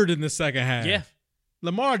murdered in the second half. Yeah.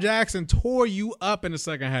 Lamar Jackson tore you up in the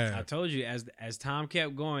second half. I told you, as time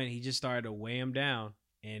kept going, he just started to weigh him down,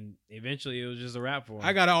 and eventually it was just a wrap for him.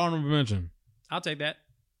 I got an honorable mention. I'll take that.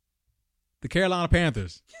 The Carolina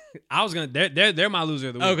Panthers. I was gonna. They're my loser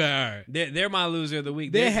of the week. Okay, all right. They're my loser of the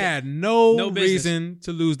week. They had no business. reason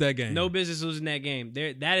to lose that game. no business losing that game.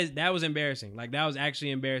 That was embarrassing. Like, that was actually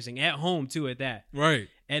embarrassing at home too. At that, Right.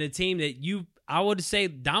 at a team that I would say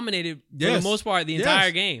dominated for Yes. the most part the Yes. entire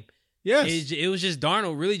game. Yes. It was just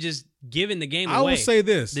Darnold really just giving the game I away. will say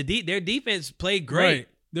this. Their defense played great. Right.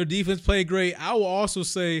 Their defense played great. I will also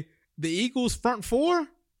say the Eagles' front four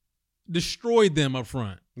destroyed them up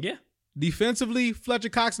front. Yeah. Defensively, Fletcher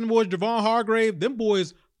Cox and the boys, Javon Hargrave, them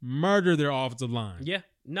boys murdered their offensive line. Yeah.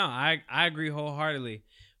 No, I agree wholeheartedly.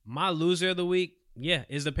 My loser of the week,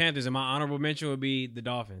 is the Panthers, and my honorable mention would be the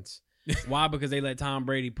Dolphins. Why? Because they let Tom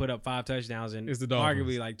Brady put up 5 touchdowns in It's the Dolphins.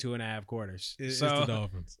 arguably like 2.5 quarters. It's So, the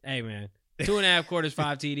Dolphins. hey, man, 2.5 quarters,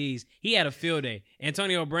 5 TDs. He had a field day.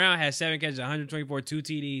 Antonio Brown had 7 catches, 124, 2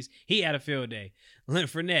 TDs. He had a field day. Leonard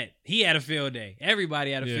Fournette, he had a field day.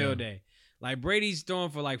 Everybody had a Yeah. field day. Like, Brady's throwing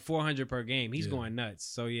for like 400 per game. He's Yeah. going nuts.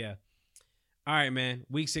 So, yeah. All right, man.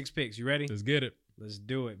 Week 6 picks. You ready? Let's get it. Let's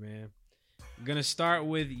do it, man. I'm going to start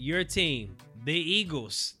with your team, the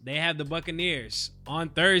Eagles. They have the Buccaneers on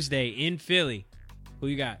Thursday in Philly. Who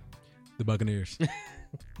you got? The Buccaneers.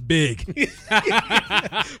 Big.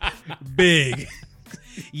 Big.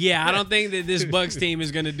 Yeah, I don't think that this Bucs team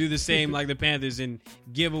is going to do the same like the Panthers and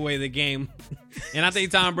give away the game. And I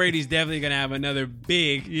think Tom Brady's definitely going to have another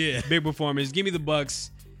big performance. Give me the Bucs.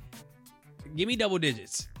 Give me double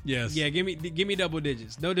digits. Yes. Yeah, give me double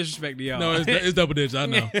digits. No disrespect to y'all. No, it's double digits. I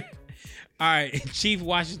know. All right, Chiefs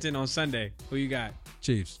Washington on Sunday. Who you got?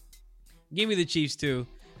 Chiefs. Give me the Chiefs too.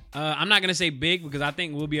 I'm not gonna say big because I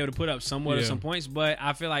think we'll be able to put up somewhat of some points, but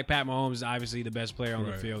I feel like Pat Mahomes is obviously the best player on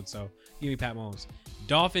the field. So give me Pat Mahomes.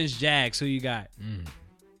 Dolphins Jags. Who you got?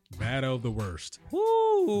 Battle of the worst.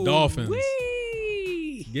 Woo! Dolphins.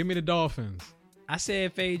 Whee! Give me the Dolphins. I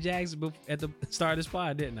said fade Jags at the start of this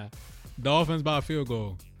pod, didn't I? Dolphins by a field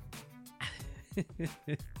goal.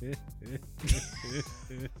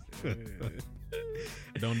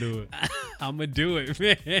 Don't do it. I'm gonna do it,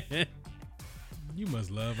 man. You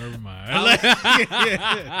must love Urban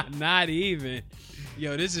Meyer. Not even.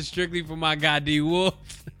 Yo, this is strictly for my guy D Wolf.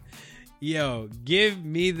 Yo, give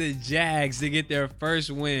me the Jags to get their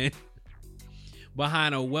first win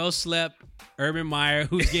behind a well-slept Urban Meyer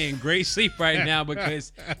who's getting great sleep right now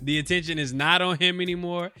because the attention is not on him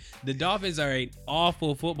anymore. The Dolphins are an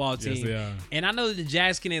awful football team. Yes, they are. And I know that the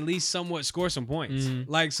Jags can at least somewhat score some points.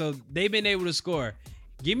 So they've been able to score.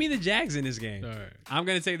 Give me the Jags in this game. All right. I'm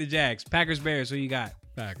going to take the Jags. Packers, Bears, who you got?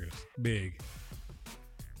 Packers. Big.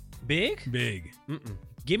 Big? Big.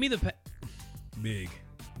 Give me the Big.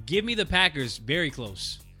 Give me the Packers very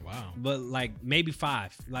close. Wow. But like maybe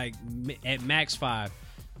 5. Like at max 5.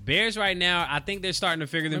 Bears right now, I think they're starting to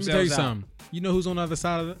figure themselves out. Let me tell you something. You know who's on the other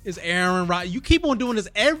side of it? It's Aaron Rodgers. You keep on doing this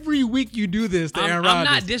every week. You do this to Aaron Rodgers.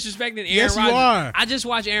 I'm not disrespecting Aaron Rodgers. Yes, you are. I just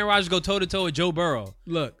watched Aaron Rodgers go toe-to-toe with Joe Burrow.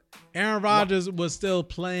 Look, Aaron Rodgers was still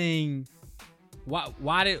playing.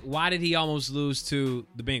 Why did he almost lose to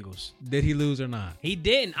the Bengals? Did he lose or not? He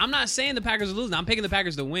didn't. I'm not saying the Packers are losing. I'm picking the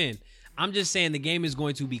Packers to win. I'm just saying the game is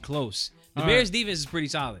going to be close. The Bears defense is pretty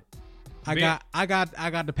solid. I got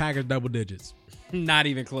the Packers double digits. Not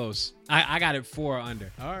even close. I got it 4 or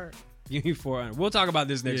under. All right. Give me 4 under. We'll talk about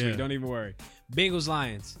this next week. Don't even worry. Bengals,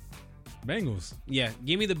 Lions. Bengals. Yeah,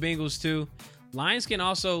 give me the Bengals too. Lions can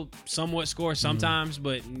also somewhat score sometimes,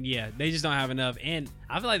 but yeah, they just don't have enough. And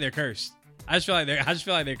I feel like they're cursed. I just feel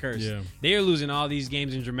like they're cursed. Yeah. They are losing all these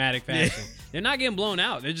games in dramatic fashion. They're not getting blown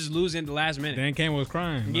out. They're just losing at the last minute. Dan Campbell was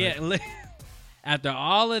crying. Yeah. After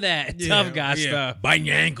all of that tough guy stuff. Biting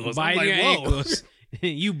your ankles. Biting your ankles.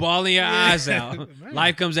 You bawling your eyes out.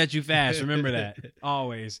 Life comes at you fast. Remember that.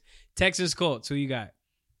 Always. Texans, Colts. Who you got?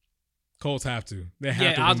 Colts have to. They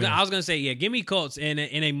have to win this. I was gonna say, give me Colts in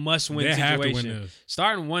a must-win They situation. have to win this.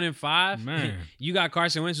 Starting 1-5, Man. You got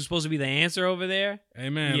Carson Wentz, who's supposed to be the answer over there. Hey,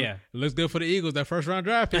 man. Yeah. It looks good for the Eagles. That first-round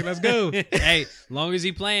draft pick. Let's go. Hey, long as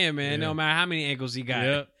he playing, man, no matter how many ankles he got.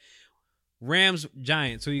 Yep. Rams,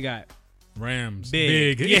 Giants. Who you got? Rams.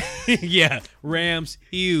 Big. Yeah. Rams,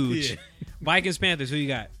 huge. Yeah. Vikings, Panthers. Who you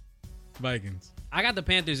got? Vikings. I got the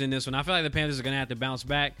Panthers in this one. I feel like the Panthers are going to have to bounce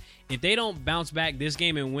back. If they don't bounce back this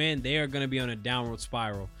game and win, they are going to be on a downward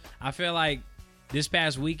spiral. I feel like this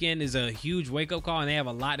past weekend is a huge wake-up call, and they have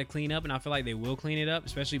a lot to clean up, and I feel like they will clean it up,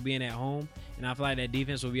 especially being at home, and I feel like that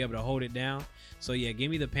defense will be able to hold it down. So, yeah,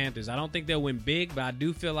 give me the Panthers. I don't think they'll win big, but I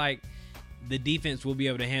do feel like the defense will be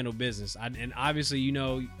able to handle business. And obviously, you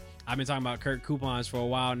know, I've been talking about Kirk Coupons for a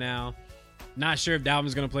while now. Not sure if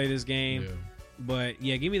Dalvin's going to play this game, but,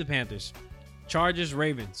 yeah, give me the Panthers. Chargers,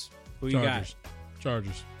 Ravens. Who you got?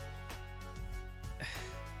 Chargers.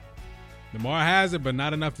 Lamar has it, but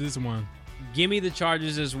not enough to this one. Give me the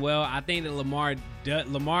Chargers as well. I think that Lamar,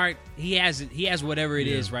 he has whatever it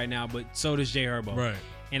is right now, but so does Jay Herbo. Right.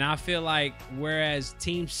 And I feel like whereas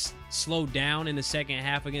teams slow down in the second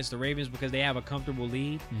half against the Ravens because they have a comfortable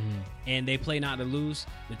lead and they play not to lose,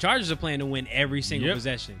 the Chargers are playing to win every single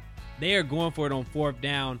possession. They are going for it on 4th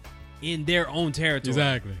down in their own territory.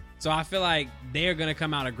 Exactly. So I feel like they're going to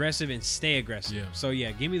come out aggressive and stay aggressive. Yeah. So,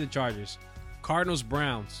 yeah, give me the Chargers. Cardinals,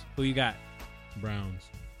 Browns. Who you got? Browns.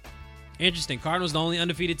 Interesting. Cardinals the only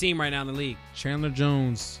undefeated team right now in the league. Chandler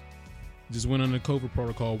Jones just went under COVID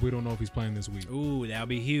protocol. We don't know if he's playing this week. Ooh, that'll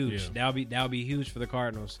be huge. Yeah. That'll be huge for the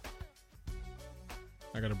Cardinals.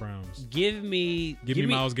 I got the Browns. Give me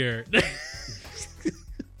Myles Garrett.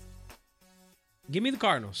 Give me the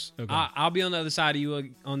Cardinals. Okay. I'll be on the other side of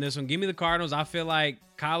you on this one. Give me the Cardinals. I feel like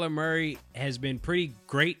Kyler Murray has been pretty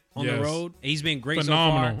great on the road. He's been great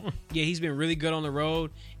Phenomenal. so far. Yeah, he's been really good on the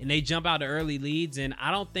road, and they jump out to early leads. And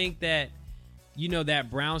I don't think that, you know,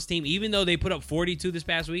 that Browns team, even though they put up 42 this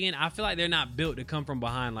past weekend, I feel like they're not built to come from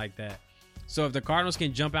behind like that. So if the Cardinals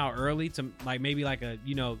can jump out early to maybe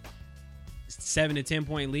a 7 to 10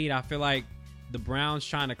 point lead, I feel like the Browns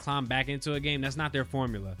trying to climb back into a game, that's not their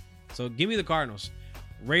formula. So give me the Cardinals.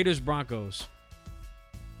 Raiders, Broncos.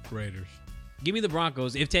 Raiders. Give me the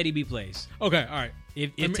Broncos if Teddy B plays. Okay, all right.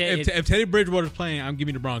 If Teddy Bridgewater's playing, I'm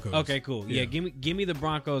giving the Broncos. Okay, cool. Yeah, give me the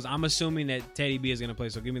Broncos. I'm assuming that Teddy B is going to play,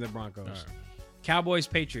 so give me the Broncos. All right. Cowboys,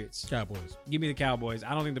 Patriots. Cowboys. Give me the Cowboys.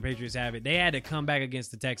 I don't think the Patriots have it. They had to come back against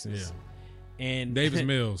the Texans. Yeah. And Davis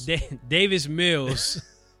Mills. Davis Mills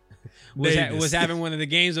was having one of the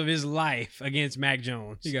games of his life against Mac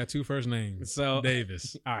Jones. He got 2 first names. So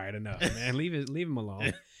Davis. All right, enough, man. Leave him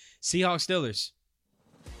alone. Seahawks, Steelers.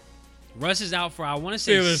 Russ is out for, I want to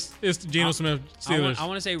say Steelers. It's Geno Smith. Steelers. I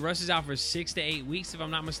want to say Russ is out for 6 to 8 weeks, if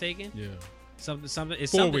I'm not mistaken. Yeah. Something.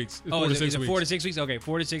 It's 4 weeks. It's 4 to 6 is it weeks. 4 to 6 weeks? Okay,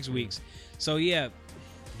 4 to 6 weeks. So yeah,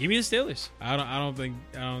 give me the Steelers. I don't think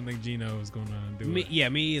Geno is gonna do it. Yeah,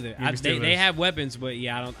 me either. They have weapons, but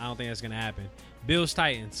yeah, I don't think that's gonna happen. Bills,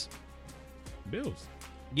 Titans. Bills.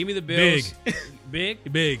 Give me the Bills. Big.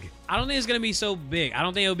 Big. I don't think it's gonna be so big. I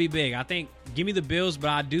don't think it'll be big. I think give me the Bills, but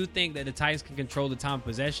I do think that the Titans can control the time of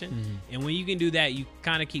possession, and when you can do that, you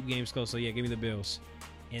kind of keep games close. So yeah, give me the Bills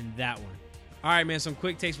in that one. All right, man. Some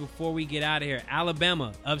quick takes before we get out of here.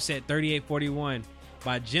 Alabama upset 38-41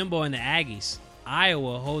 by Jimbo and the Aggies.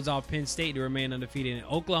 Iowa holds off Penn State to remain undefeated, and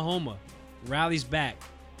Oklahoma rallies back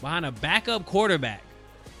behind a backup quarterback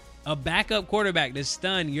that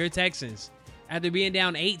stunned your Texans after being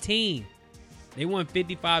down 18. They won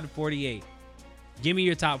 55-48. Give me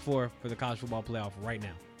your top 4 for the college football playoff right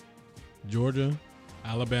now. Georgia,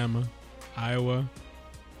 Alabama, Iowa,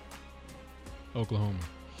 Oklahoma.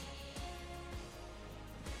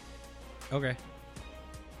 Okay.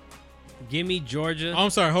 Give me Georgia. Oh,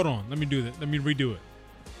 I'm sorry. Hold on. Let me do that. Let me redo it.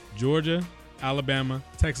 Georgia, Alabama,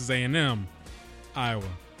 Texas A&M, Iowa.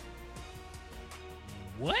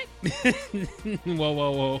 What?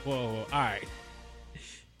 Whoa. All right.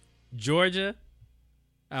 Georgia,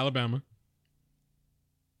 Alabama.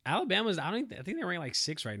 Alabama's. I think they're ranked like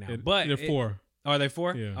 6 right now. But they're 4. Oh, are they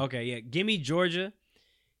 4? Yeah. Okay. Yeah. Give me Georgia.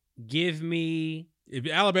 Give me. If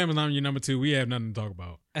Alabama's not your number 2, we have nothing to talk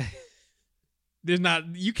about. There's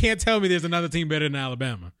not. You can't tell me there's another team better than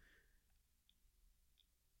Alabama.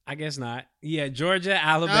 I guess not. Yeah, Georgia,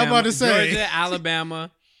 Alabama. I'm about to say Georgia, Alabama.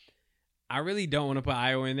 I really don't want to put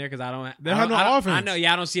Iowa in there because I don't. They have no offense. I know.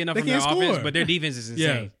 Yeah, I don't see enough They from their can't offense, score. but their defense is insane.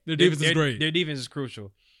 Yeah, their defense is great. Their defense is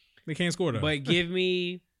crucial. They can't score though. But give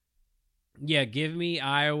me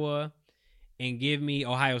Iowa, and give me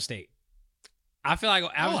Ohio State. I feel like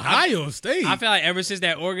Ohio State. I feel like ever since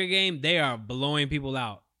that Oregon game, they are blowing people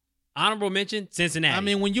out. Honorable mention, Cincinnati. I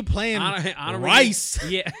mean, when you're playing honorable Rice,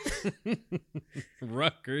 yeah,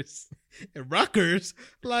 Rutgers,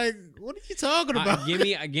 like what are you talking about?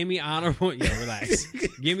 Give me honorable. Yeah, relax.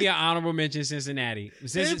 Give me an honorable mention, Cincinnati.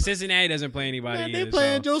 Cincinnati doesn't play anybody. Man, either, they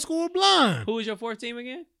playing Joe Score blind. Who was your 4th team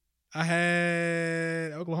again? I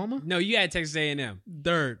had Oklahoma. No, you had Texas A&M.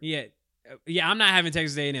 Third. Yeah. I'm not having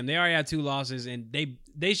Texas A&M. They already had 2 losses, and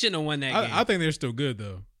they shouldn't have won that game. I think they're still good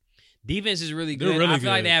though. Defense is really good. They're really I feel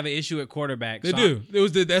like good. they have an issue at quarterback. They do.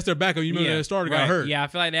 That's their backup. You remember their starter got hurt. Yeah, I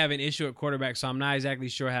feel like they have an issue at quarterback, so I'm not exactly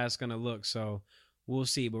sure how it's going to look. So we'll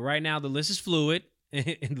see. But right now, the list is fluid.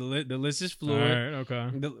 The list is fluid. All right, okay.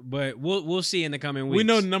 But we'll see in the coming weeks. We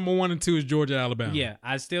know number 1 and 2 is Georgia, Alabama. Yeah,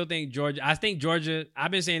 I still think Georgia. I've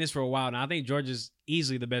been saying this for a while now. I think Georgia's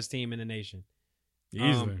easily the best team in the nation.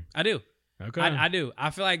 Easily. I do. Okay. I do. I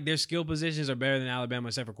feel like their skill positions are better than Alabama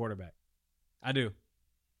except for quarterback. I do.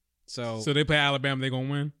 So they play Alabama, they're going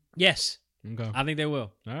to win? Yes. Okay. I think they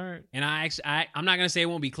will. All right. And I'm not going to say it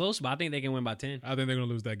won't be close, but I think they can win by 10. I think they're going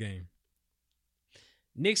to lose that game.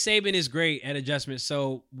 Nick Saban is great at adjustments.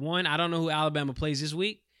 So, one, I don't know who Alabama plays this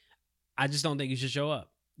week. I just don't think you should show up.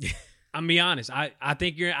 I'm be honest. I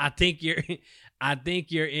think you're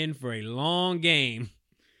in for a long game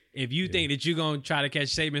if you think that you're going to try to catch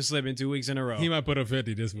Saban slipping 2 weeks in a row. He might put up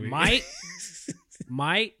 50 this week. Might.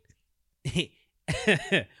 Might.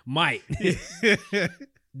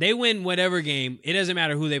 They win whatever game. It doesn't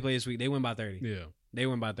matter who they play this week. They win by 30. Yeah. They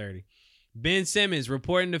win by 30. Ben Simmons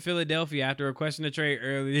reporting to Philadelphia after requesting a trade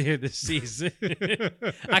earlier this season.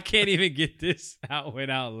 I can't even get this out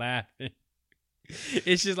without laughing.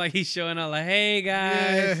 It's just like he's showing up like, hey,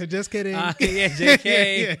 guys. Yeah, just kidding. Yeah,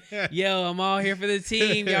 JK. Yeah. Yo, I'm all here for the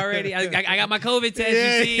team. Y'all ready? I got my COVID test,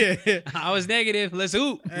 you see. Yeah. I was negative. Let's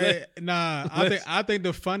hoop. Hey, I think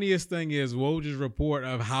the funniest thing is Woj's report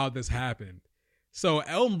of how this happened. So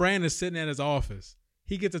Elton Brand is sitting at his office.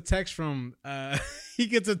 He gets a text from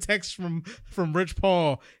Rich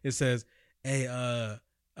Paul. It says, hey,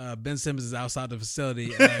 Ben Simmons is outside the facility.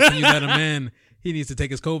 Can you let him in? He needs to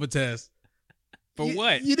take his COVID test. For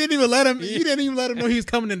what? You didn't even let him. You didn't even let him know he was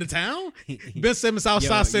coming into town. Ben Simmons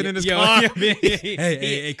outside sitting in his car.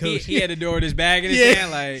 Hey, coach. He had the door with his bag in his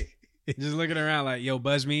hand. Like, Just looking around like, yo,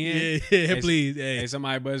 buzz me in. Yeah, Hey, please. Hey, Hey,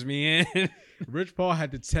 somebody buzz me in. Rich Paul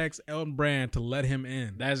had to text Elton Brand to let him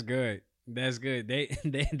in. That's good. That's good.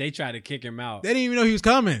 They tried to kick him out. They didn't even know he was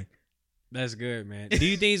coming. That's good, man. Do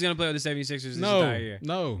you think he's gonna play with the 76ers this entire year?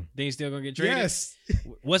 No. Think he's still gonna get traded? Yes.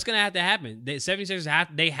 What's gonna have to happen? The 76ers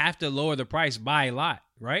have to lower the price by a lot,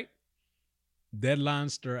 right? Deadline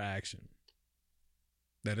stir action.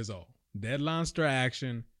 That is all. Deadline stir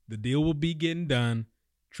action. The deal will be getting done.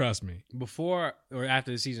 Trust me. Before or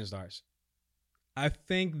after the season starts? I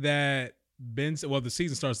think that the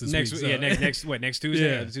season starts this Next week. week. Yeah, next Tuesday?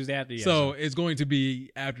 Yeah. Or the Tuesday after? Yeah, So it's going to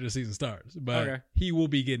be after the season starts. But Okay. he will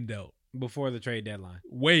be getting dealt before the trade deadline.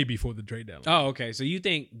 way before the trade deadline. Oh, okay. So you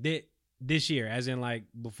think that this year, as in like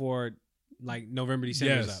before like November,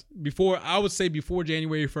 December is up? Before, I would say before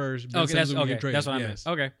January 1st. Ben Okay, Simmons will get traded. that's what I meant.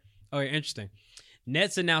 Okay, interesting.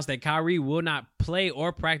 Nets announced that Kyrie will not play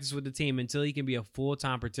or practice with the team until he can be a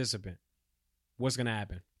full-time participant. What's gonna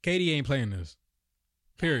happen? KD ain't playing this.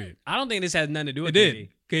 Period. I don't think this has nothing to do with It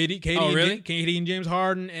KD. did. KD, Oh, really? KD and James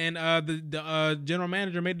Harden and the general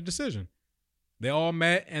manager made the decision. They all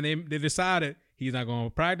met and they decided he's not going to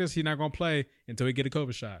practice. He's not going to play until he get a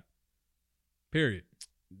COVID shot. Period.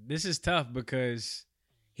 This is tough because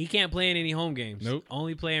he can't play in any home games. Nope.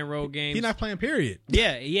 Only playing road games. He's not playing. Period.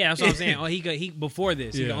 Yeah, that's what I'm saying. Oh, he before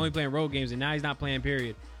this he could Yeah. only play in road games, and now he's not playing.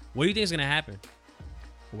 Period. What do you think is gonna happen?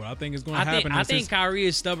 What I think is going to happen I is think Kyrie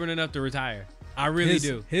is stubborn enough to retire. I really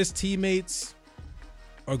do. His teammates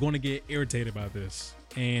are going to get irritated by this,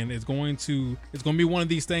 and it's going to be one of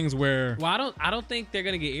these things where Well, I don't think they're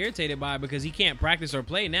gonna get irritated by it because he can't practice or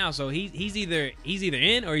play now. So he's either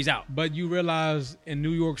in or he's out. But you realize in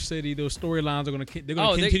New York City, those storylines are going to continue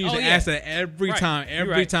to yeah. ask that every Right. time, You're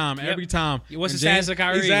every right. time, Yep. every time. What's And the status of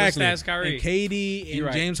Kyrie? What's the Exactly. status of Kyrie? And KD and You're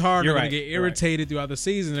right. James Harden You're are right. going to get You're right. irritated throughout the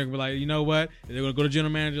season. They're going to be like, you know what? They're going to go to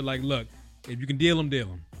general manager like, look, if you can deal him, deal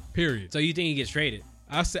him. Period. So you think he gets traded?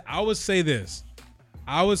 I would say this.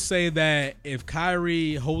 I would say that if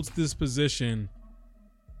Kyrie holds this position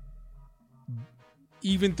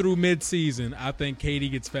even through midseason, I think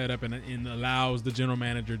KD gets fed up and allows the general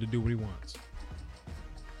manager to do what he wants.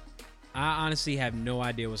 I honestly have no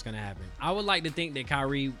idea what's going to happen. I would like to think that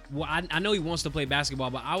Kyrie, well, I know he wants to play basketball,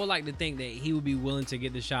 but I would like to think that he would be willing to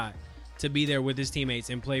get the shot to be there with his teammates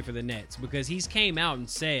and play for the Nets because he's came out and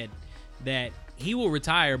said that he will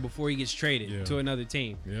retire before he gets traded to another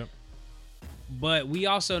team. Yep. But we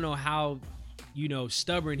also know how,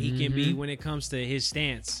 stubborn he can Mm-hmm. be when it comes to his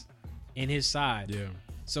stance and his side. Yeah.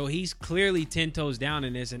 So he's clearly 10 toes down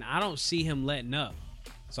in this, and I don't see him letting up.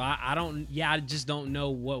 So I just don't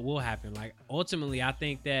know what will happen. Like, ultimately, I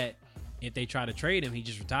think that if they try to trade him, he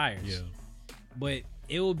just retires. Yeah. But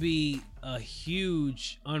it will be a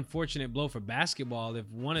huge, unfortunate blow for basketball if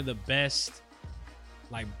one of the best,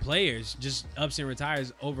 players just ups and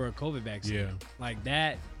retires over a COVID vaccine. Yeah. Like,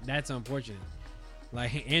 that's unfortunate.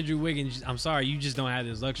 Like, Andrew Wiggins, I'm sorry, you just don't have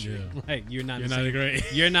this luxury. Yeah. Like, you're not You're the not same.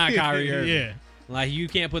 great. You're not Kyrie Irving. Yeah. Like, you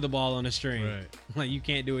can't put the ball on a string. Right. Like, you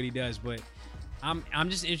can't do what he does. But I'm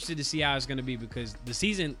just interested to see how it's going to be because the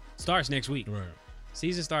season starts next week. Right.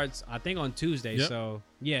 Season starts, I think, on Tuesday. Yep. So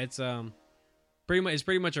yeah, it's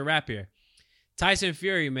pretty much a wrap here. Tyson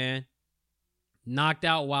Fury, man, knocked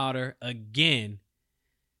out Wilder again.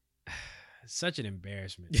 Such an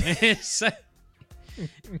embarrassment.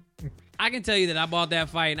 I can tell you that I bought that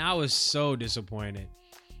fight and I was so disappointed.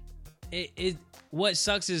 What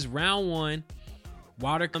sucks is round one,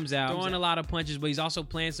 Wilder comes out throwing a lot of punches, but he's also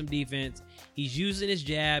playing some defense. He's using his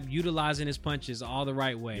jab, utilizing his punches all the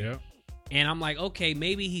right way. Yep. And I'm like, okay,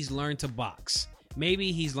 maybe he's learned to box.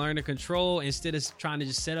 Maybe he's learned to control instead of trying to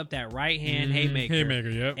just set up that right hand haymaker. Haymaker,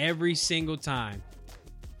 yep. Every single time.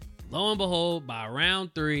 Lo and behold, by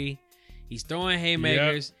round 3, he's throwing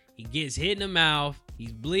haymakers. He gets hit in the mouth.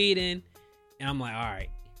 He's bleeding. And I'm like, all right.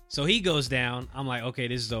 So he goes down. I'm like, okay,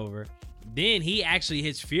 this is over. Then he actually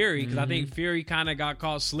hits Fury because I think Fury kind of got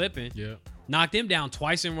caught slipping. Yep. Knocked him down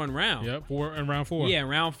twice in one round. Yep. Round 4. Yeah,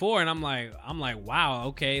 round 4. And I'm like, wow,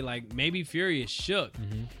 okay, like maybe Fury is shook.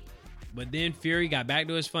 But then Fury got back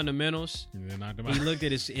to his fundamentals. And then knocked him He out. looked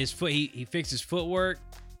at his foot. He fixed his footwork,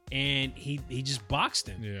 and he just boxed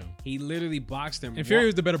him. Yeah. He literally boxed him. And Fury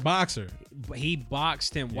was the better boxer. He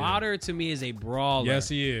boxed him. Wilder to me is a brawler. Yes,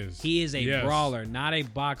 he is. He is a brawler, not a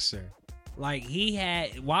boxer. Like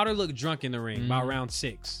Wilder looked drunk in the ring by round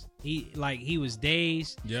 6. He was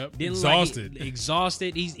dazed. Yep. Didn't Exhausted.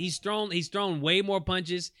 Exhausted. He's thrown way more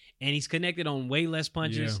punches and he's connected on way less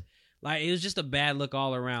punches. Yeah. Like, it was just a bad look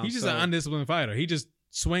all around. He's just an undisciplined fighter. He just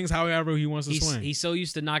swings however he wants to swing. He's so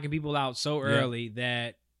used to knocking people out so early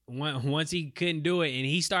that once he couldn't do it and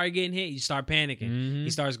he started getting hit, you start panicking. Mhm. He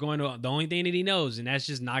starts going to the only thing that he knows, and that's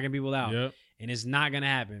just knocking people out. Yep. And it's not going to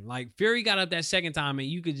happen. Like, Fury got up that second time, and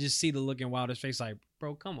you could just see the look in Wilder's face like,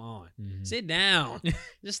 bro, come on. Mhm. Sit down.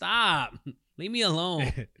 Just stop. Leave me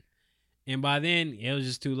alone. And by then, it was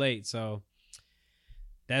just too late. So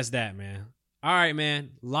that's that, man. All right,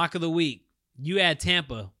 man. Lock of the week. You had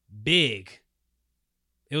Tampa big.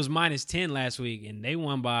 It was -10 last week, and they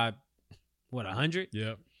won by, 100?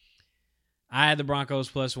 Yep. I had the Broncos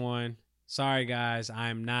 +1. Sorry, guys.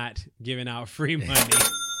 I'm not giving out free money.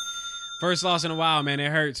 First loss in a while, man.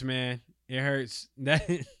 It hurts, man. It hurts.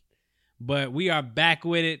 But we are back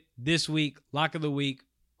with it this week. Lock of the week.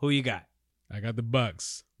 Who you got? I got the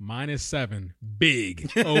Bucks -7,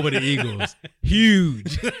 big over the Eagles,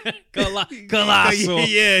 huge, Colossal,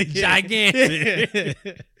 yeah, gigantic.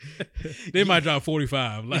 They might drop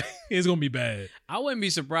 45. Like, it's gonna be bad. I wouldn't be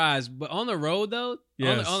surprised, but on the road though,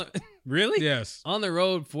 Yes. Really? Yes, On the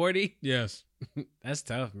road, 40. yes, That's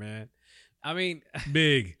tough, man. I mean,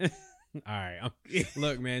 big. all right.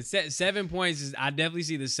 Look, man, 7 points is. I definitely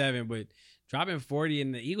see the 7, but dropping 40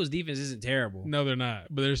 and the Eagles defense isn't terrible. No, they're not,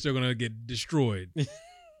 but they're still gonna get destroyed.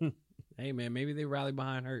 Hey, man, maybe they rally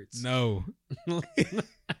behind Hurts. No,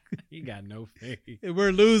 You got no faith.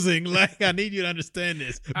 we're losing. Like, I need you to understand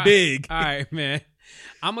this. All Big. right, man.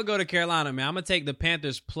 I'm going to go to Carolina, man. I'm going to take the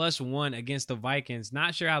Panthers +1 against the Vikings.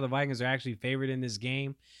 Not sure how the Vikings are actually favored in this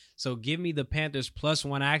game. So give me the Panthers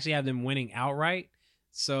 +1. I actually have them winning outright.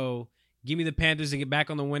 So give me the Panthers to get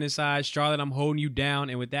back on the winning side. Charlotte, I'm holding you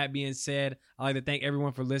down. And with that being said, I'd like to thank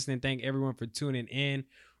everyone for listening. Thank everyone for tuning in.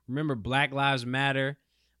 Remember, Black Lives Matter.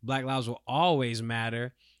 Black lives will always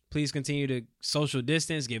matter. Please continue to social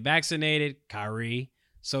distance, get vaccinated, Kyrie,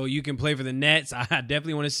 so you can play for the Nets. I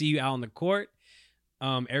definitely want to see you out on the court.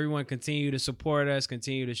 Everyone continue to support us,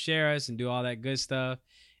 continue to share us, and do all that good stuff.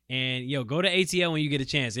 And, go to ATL when you get a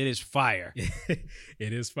chance. It is fire.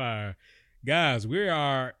 It is fire. Guys, we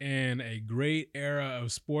are in a great era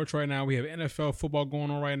of sports right now. We have NFL football going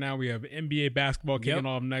on right now. We have NBA basketball kicking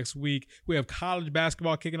off next week. We have college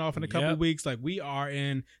basketball kicking off in a couple of weeks. Like, we are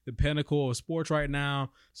in the pinnacle of sports right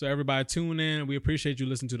now. So everybody tune in. We appreciate you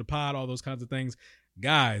listening to the pod, all those kinds of things.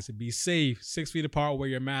 Guys, be safe, 6 feet apart, wear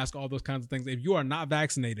your mask, all those kinds of things. If you are not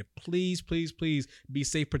vaccinated, please, please, please be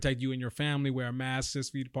safe, protect you and your family, wear a mask, 6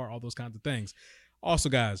 feet apart, all those kinds of things. Also,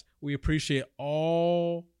 guys, we appreciate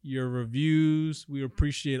all your reviews. We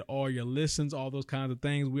appreciate all your listens, all those kinds of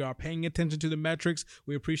things. We are paying attention to the metrics.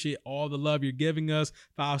 We appreciate all the love you're giving us,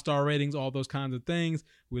 5-star ratings, all those kinds of things.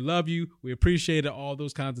 We love you. We appreciate it, all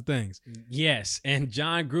those kinds of things. Yes, and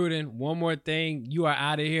John Gruden, one more thing. You are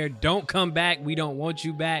out of here. Don't come back. We don't want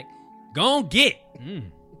you back. Go get.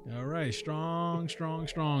 All right. Strong, strong,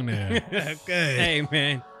 strong there. Okay. Hey,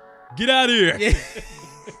 man. Get out of here.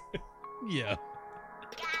 Yeah.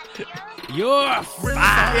 You're Really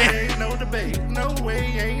fine. sorry, ain't no debate. No way,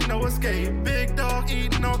 ain't no escape. Big dog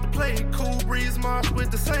eating off the plate. Cool breeze march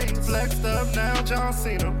with the Saints. Flexed up now, John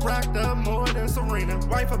Cena. Racked up more than Serena.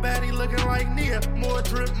 Wife a baddie looking like Nia. More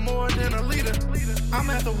drip, more than a leader. I'm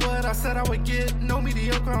after what I said I would get. No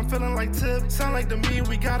mediocre, I'm feeling like Tip. Sound like to me,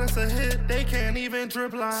 we got us a hit. They can't even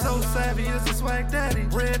drip line. So savvy is a swag daddy.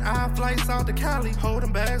 Red eye flights out to Cali.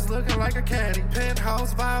 Holding bags looking like a caddy.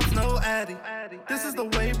 Penthouse vibes, no addy. This is the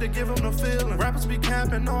wave to give them the feeling. Rappers be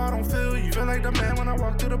capping, no, I don't feel you. Feel like the man when I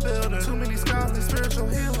walk through the building. Too many scars and spiritual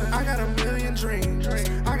healing. I got a million dreams.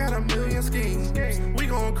 I got a million schemes. We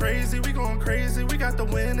going crazy, we got the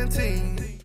winning team.